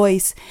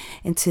rejoice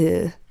and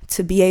to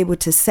be able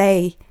to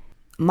say,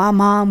 my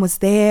mom was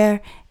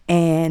there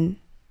and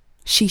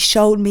she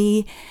showed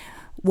me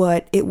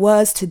what it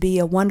was to be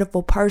a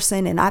wonderful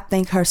person, and I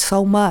thank her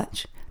so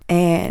much.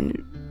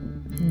 And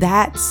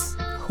that's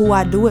who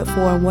I do it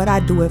for and what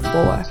I do it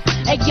for.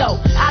 Hey yo,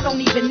 I don't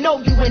even know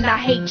you and I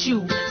hate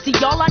you. See,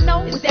 all I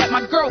know is that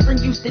my girlfriend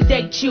used to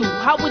date you.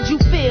 How would you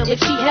feel if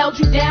she held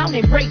you down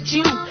and raped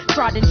you?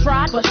 Tried and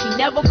tried, but she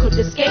never could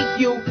escape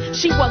you.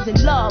 She was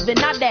in love, and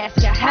I'd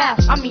ask her how.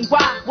 I mean,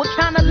 why? What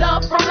kind of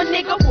love from a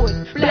nigga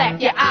would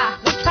black your eye?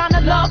 What kind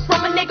of love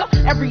from a nigga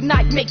every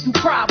night make you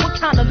cry? What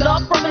kind of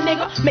love from a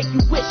nigga make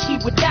you wish he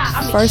would die?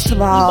 I mean, first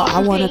of all, I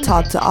want to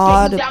talk to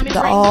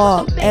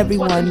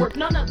everyone,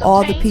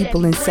 all the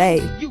people, and say,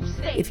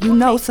 if you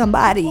know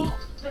somebody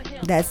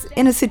that's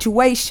in a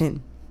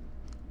situation,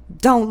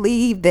 don't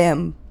leave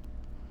them.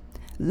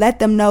 Let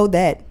them know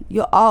that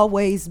you'll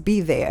always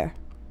be there.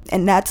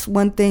 And that's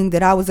one thing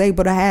that I was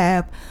able to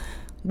have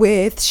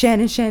with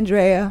Shannon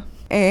Chandrea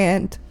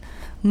and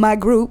my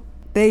group.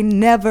 They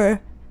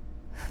never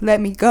let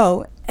me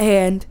go.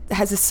 And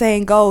as the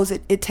saying goes,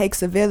 it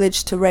takes a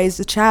village to raise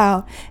a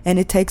child, and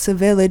it takes a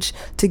village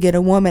to get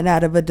a woman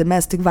out of a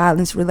domestic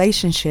violence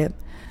relationship.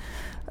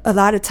 A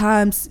lot of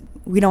times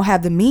we don't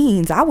have the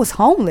means. I was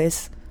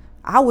homeless.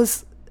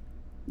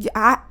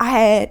 I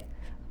had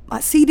my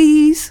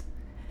CDs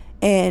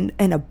and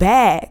a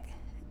bag.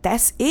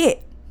 That's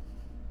it.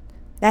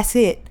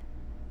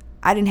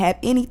 I didn't have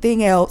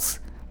anything else.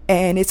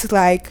 And it's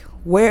like,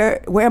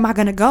 where am I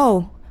gonna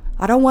go?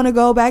 I don't want to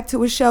go back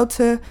to a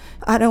shelter.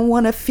 I don't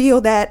want to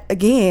feel that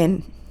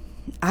again.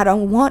 I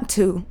don't want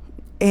to.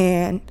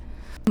 And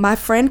my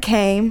friend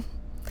came,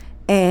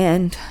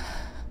 and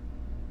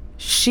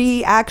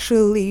she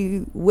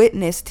actually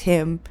witnessed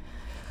him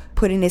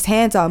putting his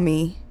hands on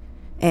me,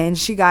 and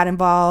she got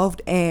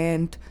involved,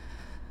 and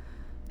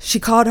she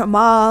called her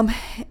mom,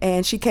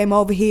 and she came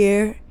over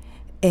here,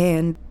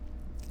 and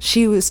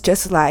she was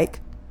just like,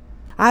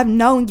 I've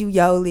known you,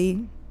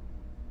 Yoli,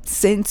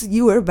 since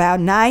you were about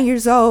 9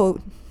 years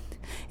old,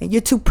 and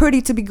you're too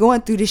pretty to be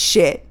going through this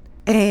shit.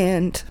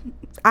 And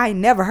I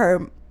never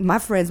heard my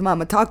friend's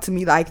mama talk to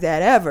me like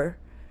that ever.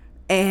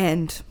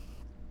 And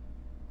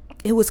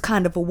it was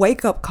kind of a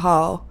wake-up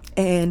call.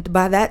 And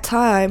by that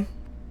time,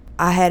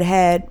 I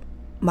had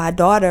my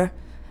daughter,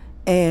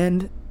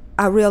 and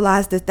I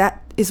realized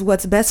that is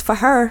what's best for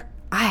her.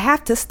 I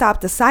have to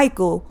stop the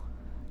cycle.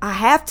 I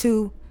have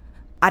to.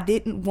 I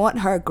didn't want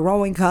her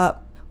growing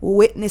up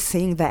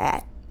witnessing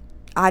that.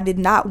 I did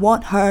not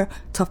want her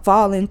to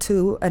fall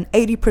into an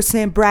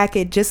 80%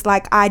 bracket just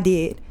like I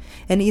did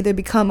and either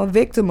become a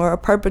victim or a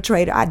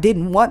perpetrator. I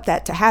didn't want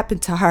that to happen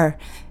to her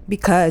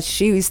because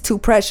she was too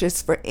precious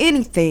for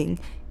anything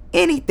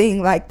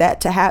like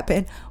that to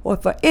happen or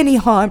for any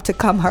harm to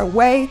come her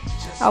way.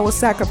 I will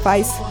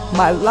sacrifice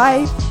my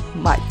life,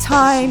 my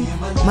time,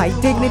 my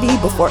dignity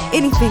before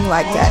anything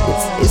like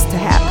that is to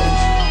happen.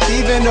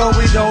 Even though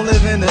we don't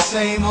live in the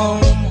same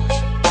home,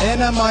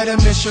 and I might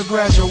have missed your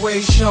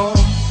graduation,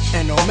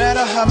 and no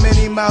matter how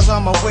many miles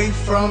I'm away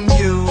from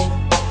you,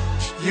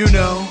 you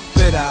know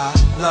that I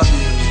love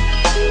you.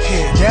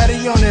 Hear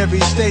daddy on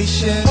every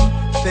station,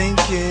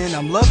 thinking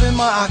I'm loving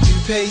my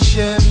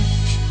occupation.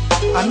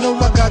 I know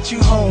I got you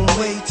home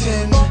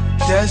waiting,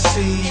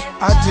 Desi,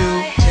 I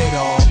do it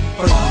all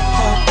for you.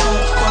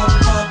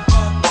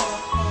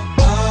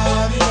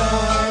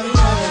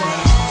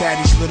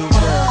 Daddy's little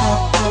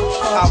girl,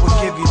 I would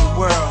give you the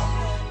world.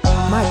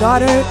 My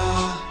daughter,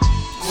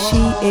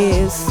 she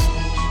is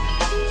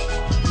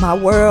my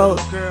world.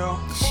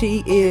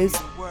 She is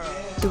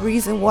the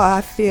reason why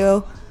I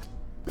feel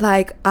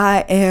like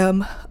I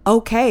am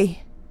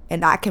okay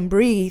and I can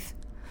breathe,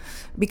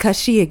 because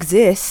she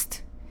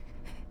exists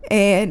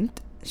and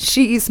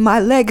she's my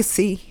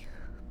legacy.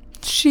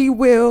 She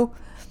will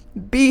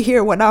be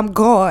here when I'm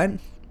gone,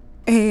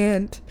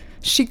 and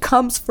she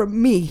comes from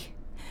me.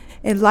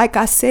 And like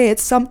I said,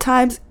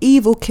 sometimes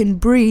evil can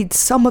breed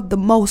some of the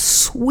most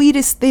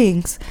sweetest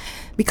things,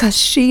 because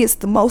she is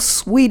the most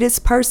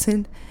sweetest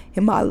person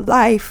in my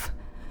life,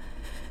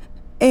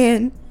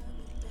 and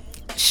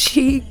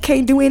she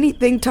can't do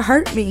anything to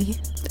hurt me.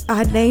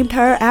 I named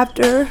her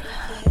after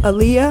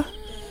Aliyah,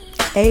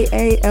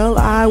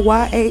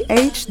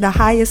 Aliyah, the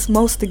highest,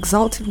 most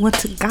exalted one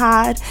to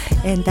God,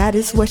 and that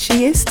is what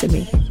she is to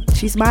me.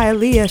 She's my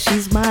Aliyah.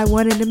 She's my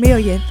 1 in a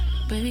million.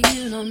 Baby,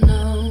 you don't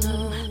know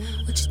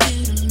what you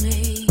do to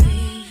me.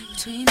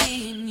 Between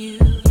me and you,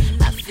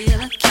 I feel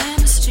like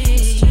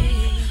chemistry.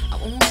 I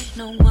won't let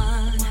no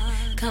one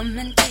come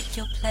and take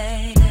your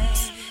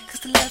place,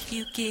 'cause the love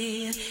you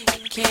give,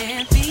 it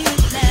can't be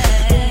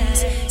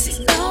replaced.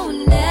 See, no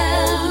one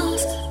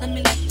else, let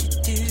me let you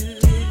do.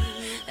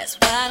 That's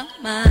why I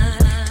don't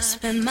mind to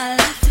spend my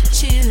life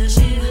with you.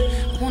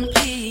 I wanna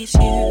please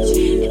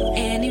you in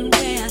any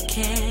way I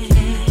can.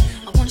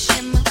 I wanna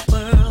share my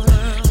world,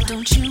 but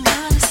don't you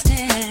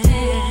understand?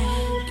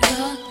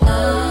 Your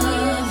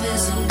love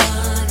is a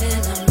 1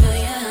 in a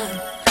million.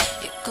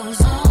 It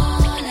goes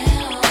on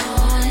and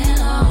on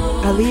and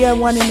on. Aliyah,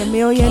 1 in a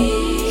million.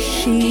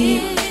 She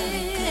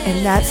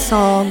and that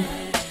song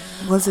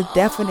was a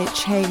definite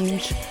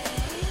change.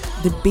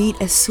 The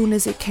beat, as soon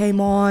as it came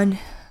on,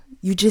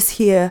 you just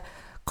hear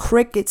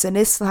crickets, and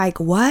it's like,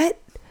 what?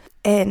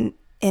 And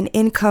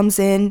in comes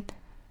in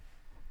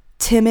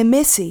Tim and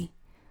Missy,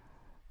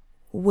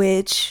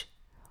 which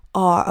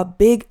are a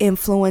big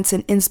influence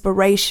and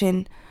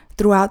inspiration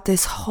throughout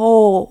this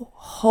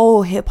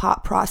whole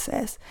hip-hop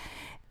process.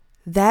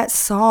 That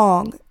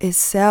song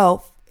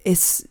itself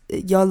is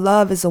Your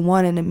Love is a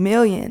 1 in a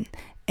million,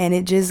 and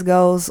it just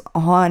goes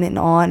on and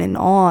on and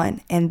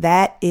on, and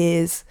that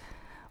is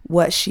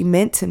what she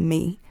meant to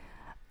me.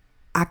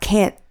 I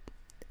can't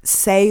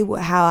say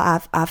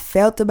how I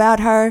felt about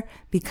her,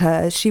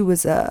 because she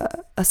was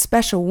a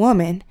special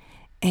woman,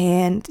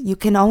 and you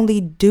can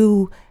only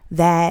do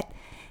that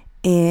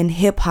in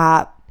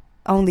hip-hop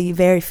only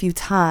very few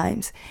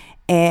times,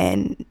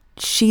 and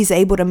she's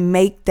able to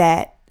make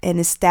that and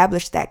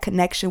establish that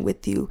connection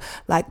with you.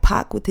 Like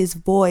Pac with his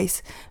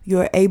voice,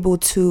 you're able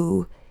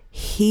to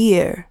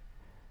hear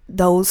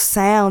those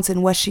sounds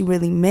and what she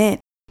really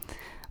meant.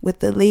 With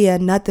Aliyah,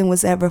 nothing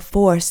was ever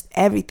forced.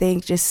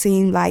 Everything just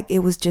seemed like it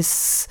was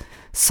just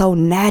so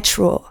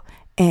natural.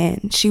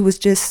 And she was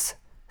just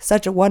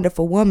such a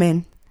wonderful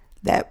woman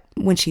that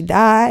when she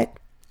died,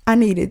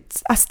 I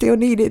still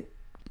needed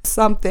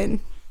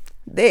something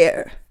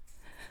there.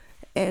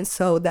 And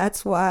so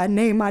that's why I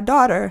named my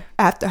daughter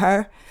after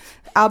her.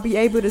 I'll be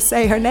able to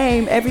say her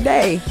name every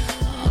day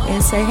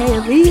and say, hey,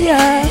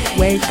 Aliyah,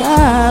 wake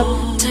up.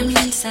 Turn me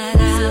inside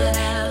out.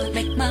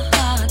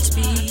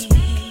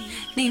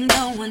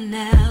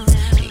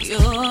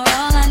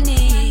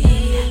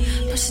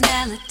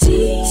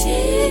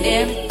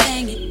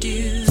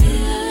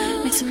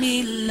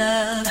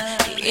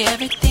 like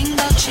everything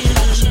about you.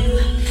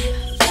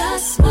 Your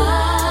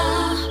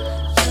smile,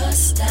 your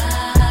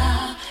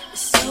style is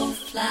so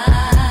fly.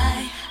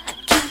 I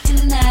can't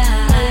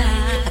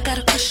deny. I got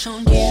a crush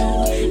on you,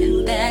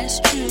 and that's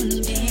true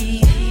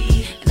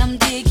indeed. And I'm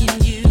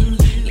digging you.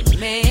 You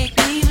make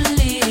me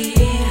believe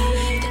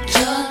that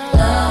your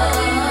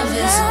love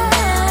is a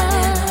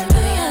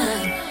million.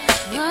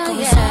 It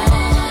goes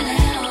on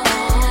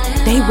and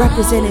on. They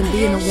representing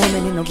being a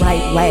woman in the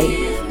right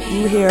way.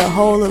 You hear a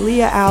whole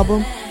Aaliyah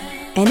album,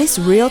 and it's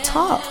real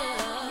talk.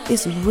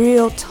 It's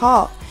real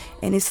talk.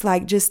 And it's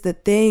like just the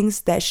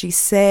things that she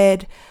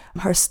said,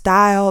 her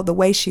style, the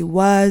way she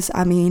was.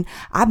 I mean,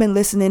 I've been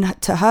listening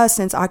to her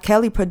since R.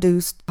 Kelly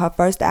produced her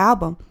first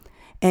album.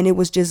 And it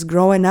was just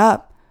growing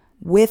up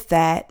with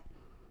that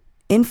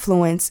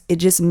influence. It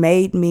just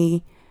made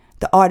me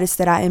the artist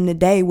that I am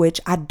today, which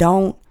I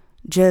don't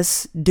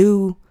just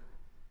do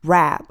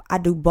rap. I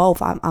do both.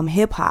 I'm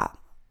hip hop.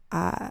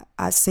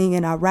 I sing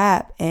and I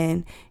rap,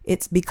 and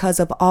it's because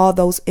of all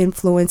those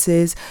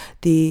influences,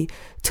 the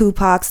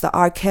Tupacs, the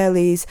R.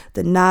 Kellys,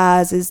 the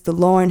Nas's, the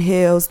Lauryn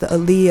Hills, the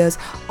Aaliyahs,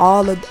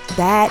 all of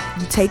that.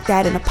 You take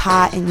that in a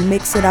pot and you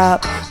mix it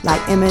up like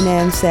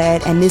Eminem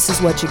said, and this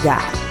is what you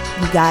got.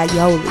 You got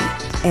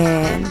Yoli.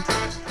 And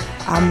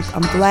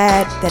I'm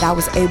glad that I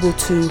was able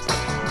to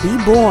be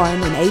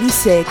born in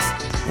 '86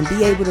 and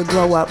be able to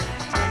grow up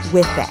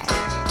with that.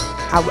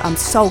 I'm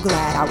so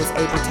glad I was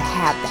able to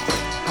have that.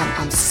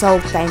 I'm so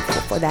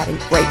thankful for that and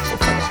grateful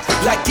for that.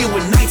 Like it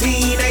was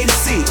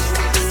 1986.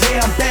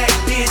 Yeah, I'm back,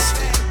 bitch.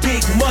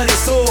 Big money,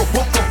 so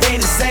book up in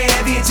the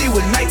savage. It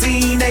was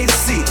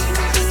 1986.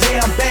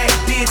 Yeah, I'm back,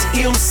 bitch.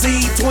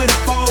 MC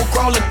 24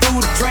 crawling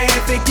through the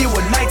traffic. It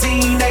was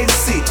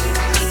 1986.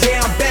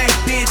 Yeah, I'm back,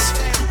 bitch.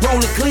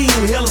 Rolling clean,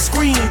 hella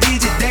scream.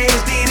 Did your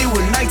dance, did it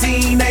was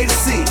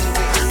 1986.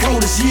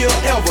 Coldest year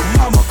ever.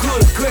 Mama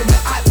could've cut me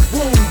out the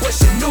womb, but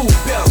she knew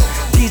better.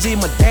 DJ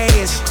my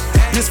dash.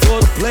 This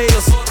for the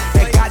players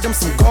that got them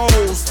some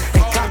goals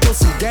and got them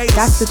some gates.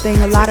 That's the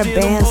thing, a lot of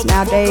bands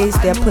nowadays,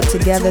 they're put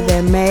together,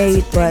 they're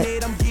made, but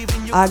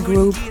our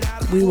group,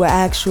 we were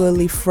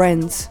actually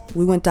friends.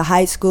 We went to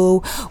high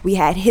school, we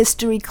had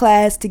history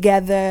class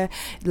together,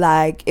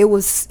 like it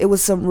was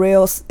some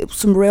real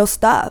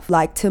stuff,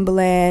 like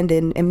Timbaland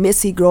and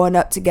Missy growing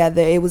up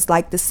together. It was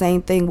like the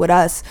same thing with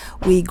us.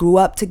 We grew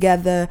up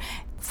together.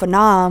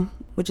 Phenom,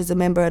 which is a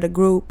member of the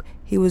group,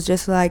 he was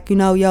just like, you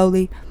know,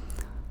 Yoli,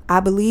 I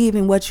believe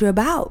in what you're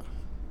about.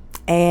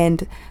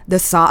 And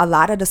a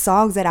lot of the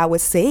songs that I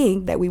would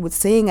sing, that we would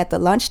sing at the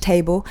lunch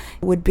table,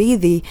 would be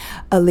the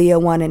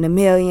Aaliyah 1 in a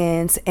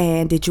Millions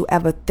and Did You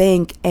Ever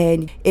Think?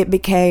 And it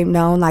became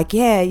known like,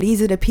 yeah,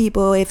 these are the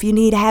people. If you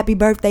need a happy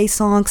birthday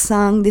song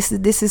sung, this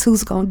is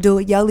who's gonna do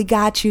it. Yoli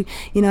got you.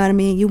 You know what I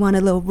mean? You want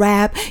a little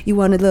rap, you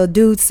want a little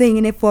dude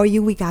singing it for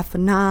you. We got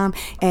Phenom.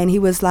 And he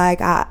was like,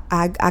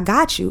 I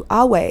got you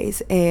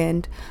always.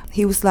 And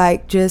he was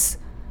like, just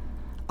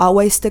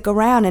always stick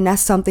around. And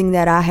that's something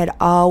that I had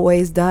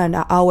always done.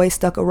 I always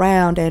stuck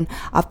around, and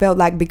I felt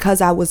like because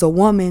I was a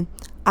woman,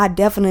 I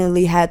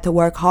definitely had to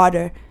work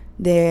harder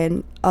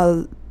than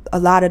a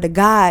lot of the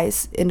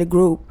guys in the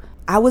group.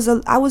 I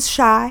was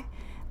shy,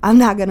 I'm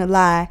not gonna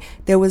lie.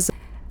 There was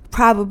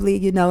probably,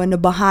 you know, in the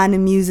behind the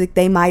music,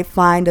 they might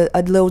find a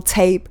little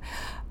tape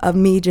of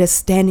me just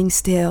standing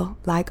still,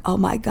 like, oh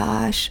my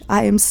gosh,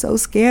 I am so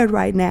scared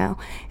right now.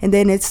 And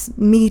then it's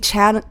me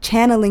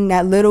channeling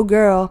that little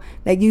girl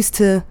that used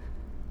to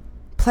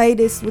play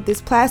this with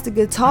this plastic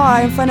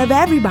guitar in front of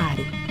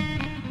everybody.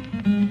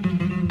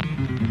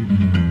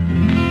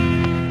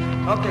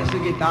 Okay,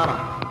 so get down.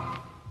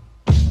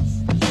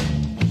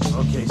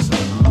 Okay, so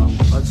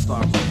let's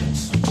start with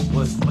this.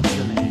 What's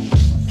your name?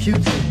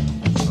 Q-Tip.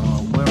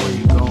 Where were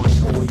you going?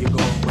 Who were you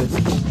going with?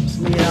 It's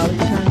me and Ali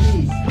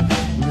Chinese.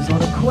 We was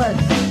on a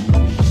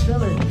quest.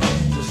 Chilling.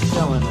 Just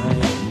chilling,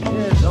 right?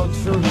 Yeah. No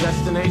true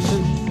destination?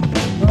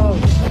 No.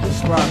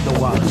 Describe the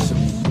wallet to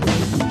me.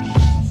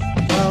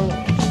 Well,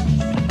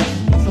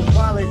 it's a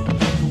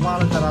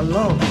wallet that I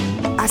love.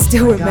 I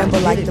still remember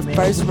like the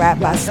first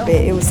rap I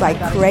spit. It was like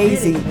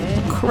crazy.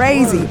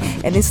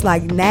 And it's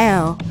like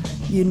now,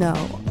 you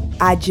know,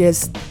 I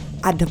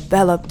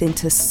developed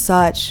into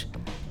such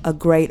a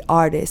great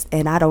artist,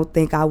 and I don't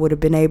think I would have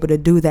been able to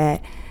do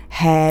that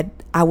had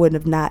I would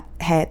have not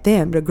had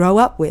them to grow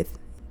up with.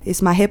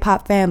 It's my hip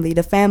hop family,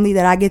 the family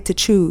that I get to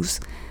choose.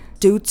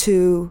 Due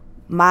to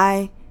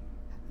my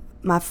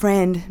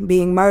friend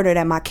being murdered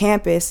at my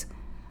campus,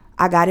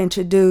 I got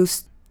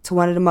introduced to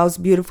one of the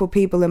most beautiful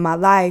people in my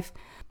life,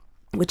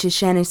 which is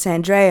Shannon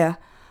Sandrea,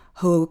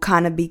 who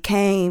kind of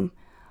became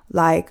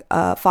like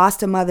a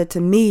foster mother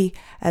to me,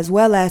 as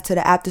well as to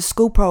the after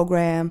school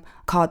program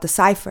called The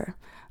Cypher,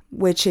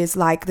 which is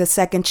like the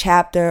second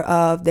chapter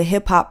of the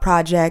hip hop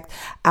project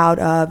out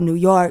of New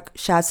York.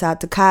 Shouts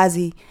out to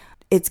Kazi.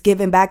 It's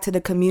giving back to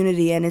the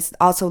community, and it's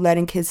also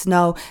letting kids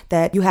know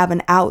that you have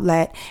an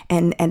outlet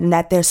and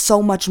that there's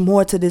so much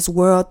more to this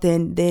world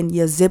than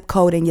your zip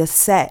code and your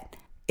set.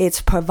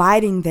 It's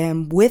providing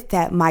them with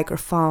that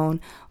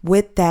microphone,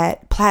 with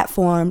that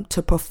platform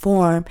to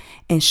perform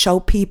and show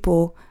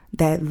people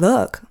that,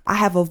 look, I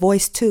have a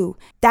voice too.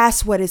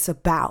 That's what it's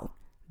about.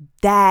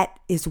 That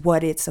is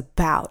what it's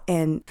about.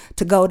 And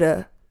to go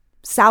to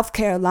South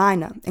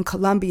Carolina and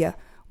Columbia,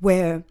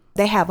 where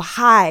they have a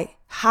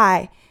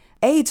high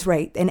AIDS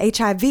rate and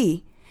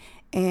HIV,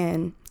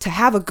 and to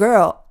have a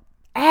girl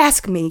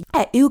ask me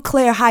at Eau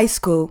Claire High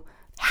School,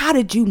 how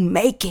did you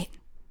make it?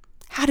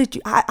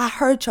 I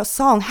heard your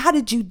song. How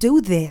did you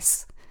do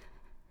this?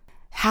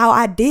 How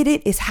I did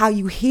it is how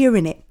you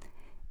hearing it.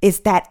 It's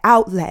that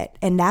outlet,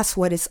 and that's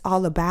what it's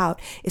all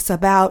about. It's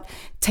about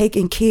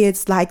taking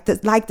kids like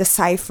the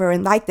Cypher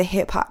and like the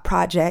Hip Hop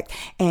Project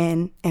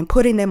and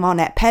putting them on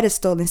that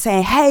pedestal and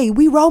saying, hey,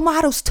 we role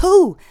models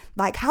too.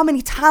 Like, how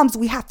many times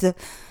we have to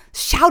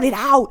shout it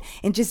out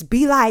and just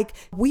be like,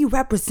 we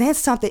represent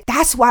something.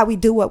 That's why we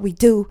do what we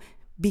do,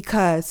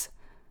 because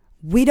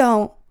we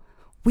don't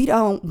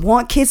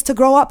want kids to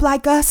grow up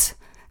like us.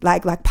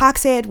 Like Pac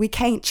said, we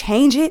can't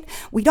change it.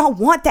 We don't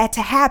want that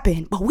to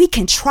happen, but we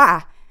can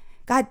try.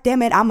 God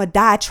damn it, I'ma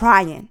die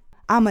trying.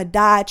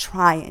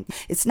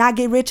 It's not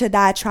get rich or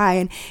die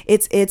trying.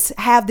 It's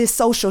have this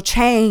social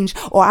change,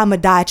 or I'ma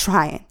die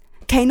trying.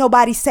 Can't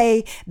nobody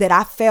say that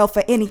I fell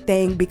for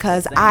anything,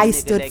 because I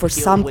stood for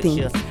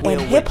something.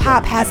 And hip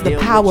hop has the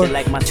power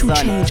to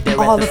change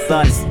all of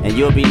things. And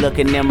you'll be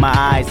looking in my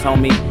eyes,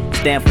 homie.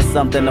 Stand for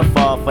something or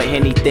fall for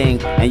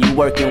anything. And you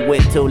working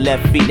with 2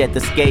 left feet at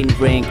the skating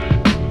rink.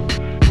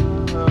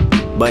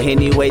 But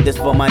anyway, this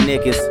for my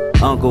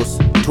niggas, uncles.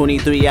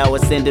 23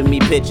 hours sending me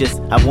pictures.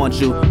 I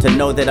want you to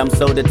know that I'm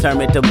so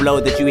determined to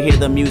blow, that you hear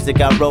the music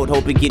I wrote,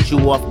 hope it get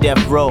you off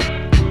death row.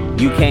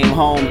 You came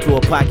home to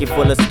a pocket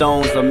full of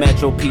stones, a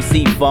Metro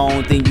PC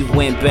phone, then you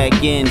went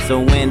back in. So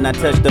when I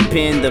touch the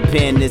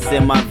pen is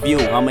in my view.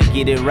 I'ma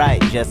get it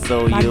right, just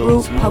so my you. My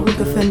group, Public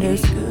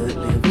Offenders,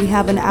 we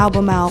have an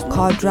album out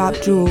called Drop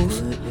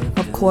Jewels.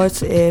 Of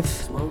course,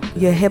 if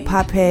you're a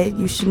hip-hop head,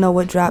 you should know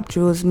what Drop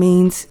Jewels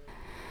means.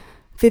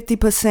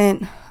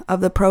 50% of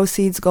the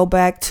proceeds go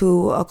back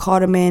to a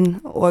Carter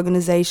Men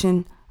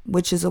organization,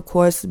 which is, of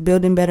course,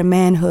 Building Better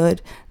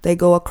Manhood. They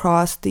go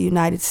across the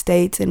United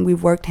States, and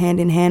we've worked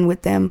hand in hand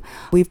with them.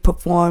 We've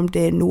performed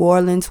in New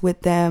Orleans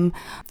with them,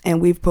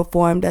 and we've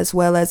performed as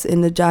well as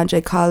in the John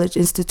Jay College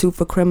Institute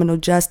for Criminal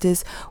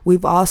Justice.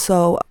 We've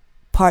also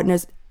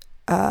partnered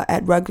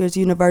at Rutgers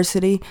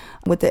University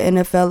with the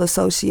NFL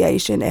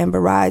Association and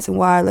Verizon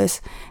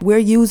Wireless. We're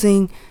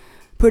using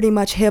pretty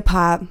much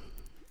hip-hop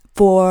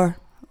for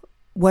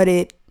what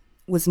it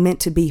was meant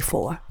to be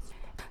for.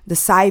 The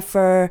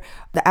Cypher,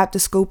 the after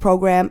school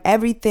program,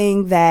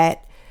 everything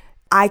that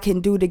I can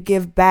do to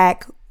give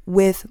back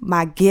with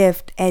my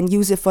gift and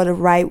use it for the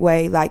right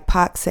way, like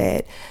Pac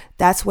said,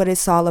 that's what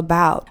it's all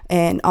about.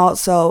 And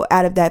also,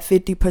 out of that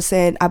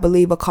 50%, I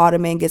believe a Carter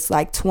Man gets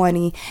like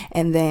 20,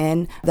 and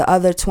then the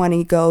other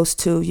 20 goes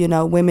to,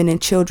 women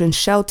and children's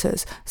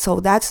shelters. So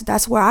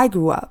that's where I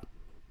grew up.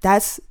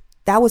 That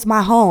was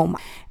my home.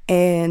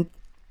 And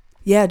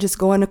yeah, just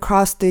going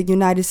across the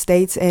United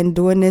States and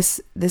doing this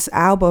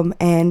album.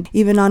 And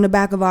even on the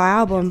back of our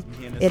album,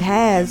 it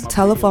has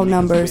telephone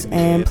numbers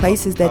and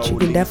places that you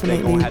can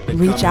definitely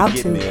reach out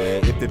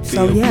to.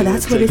 So yeah,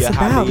 that's what it's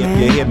about,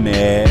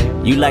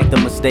 man. You like the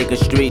mistake a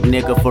street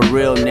nigga for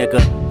real nigga.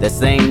 The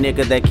same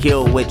nigga that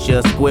killed with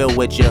you, squill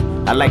with you.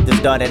 I like to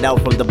start it out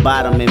from the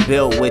bottom and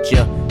build with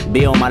you.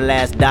 Be on my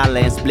last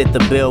dollar and split the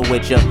bill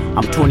with ya.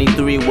 I'm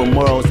 23 with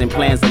morals and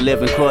plans of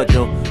living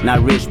cordial. Not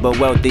rich but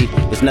wealthy,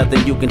 there's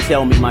nothing you can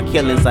tell me. My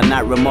killings are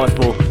not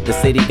remorseful. The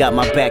city got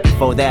my back,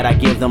 before that I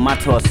give them my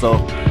torso.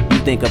 You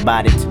think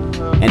about it,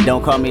 and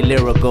don't call me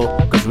lyrical,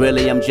 cause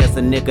really I'm just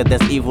a nigga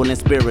that's evil and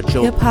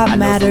spiritual. Hip-hop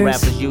matters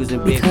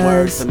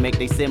because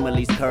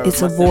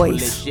it's a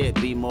voice.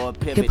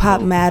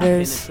 Hip-hop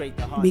matters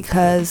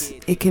because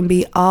it can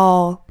be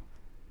all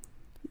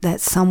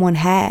that someone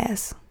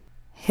has.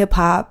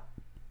 Hip-hop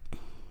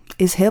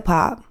is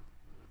hip-hop,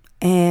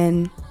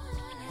 and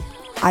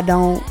I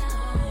don't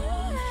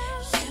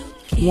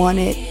want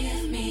it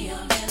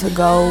to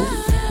go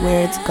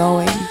where it's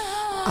going.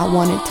 I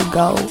want it to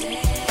go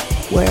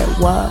where it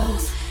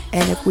was,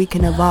 and if we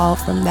can evolve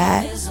from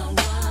that,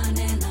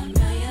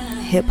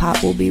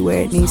 hip-hop will be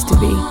where it needs to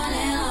be.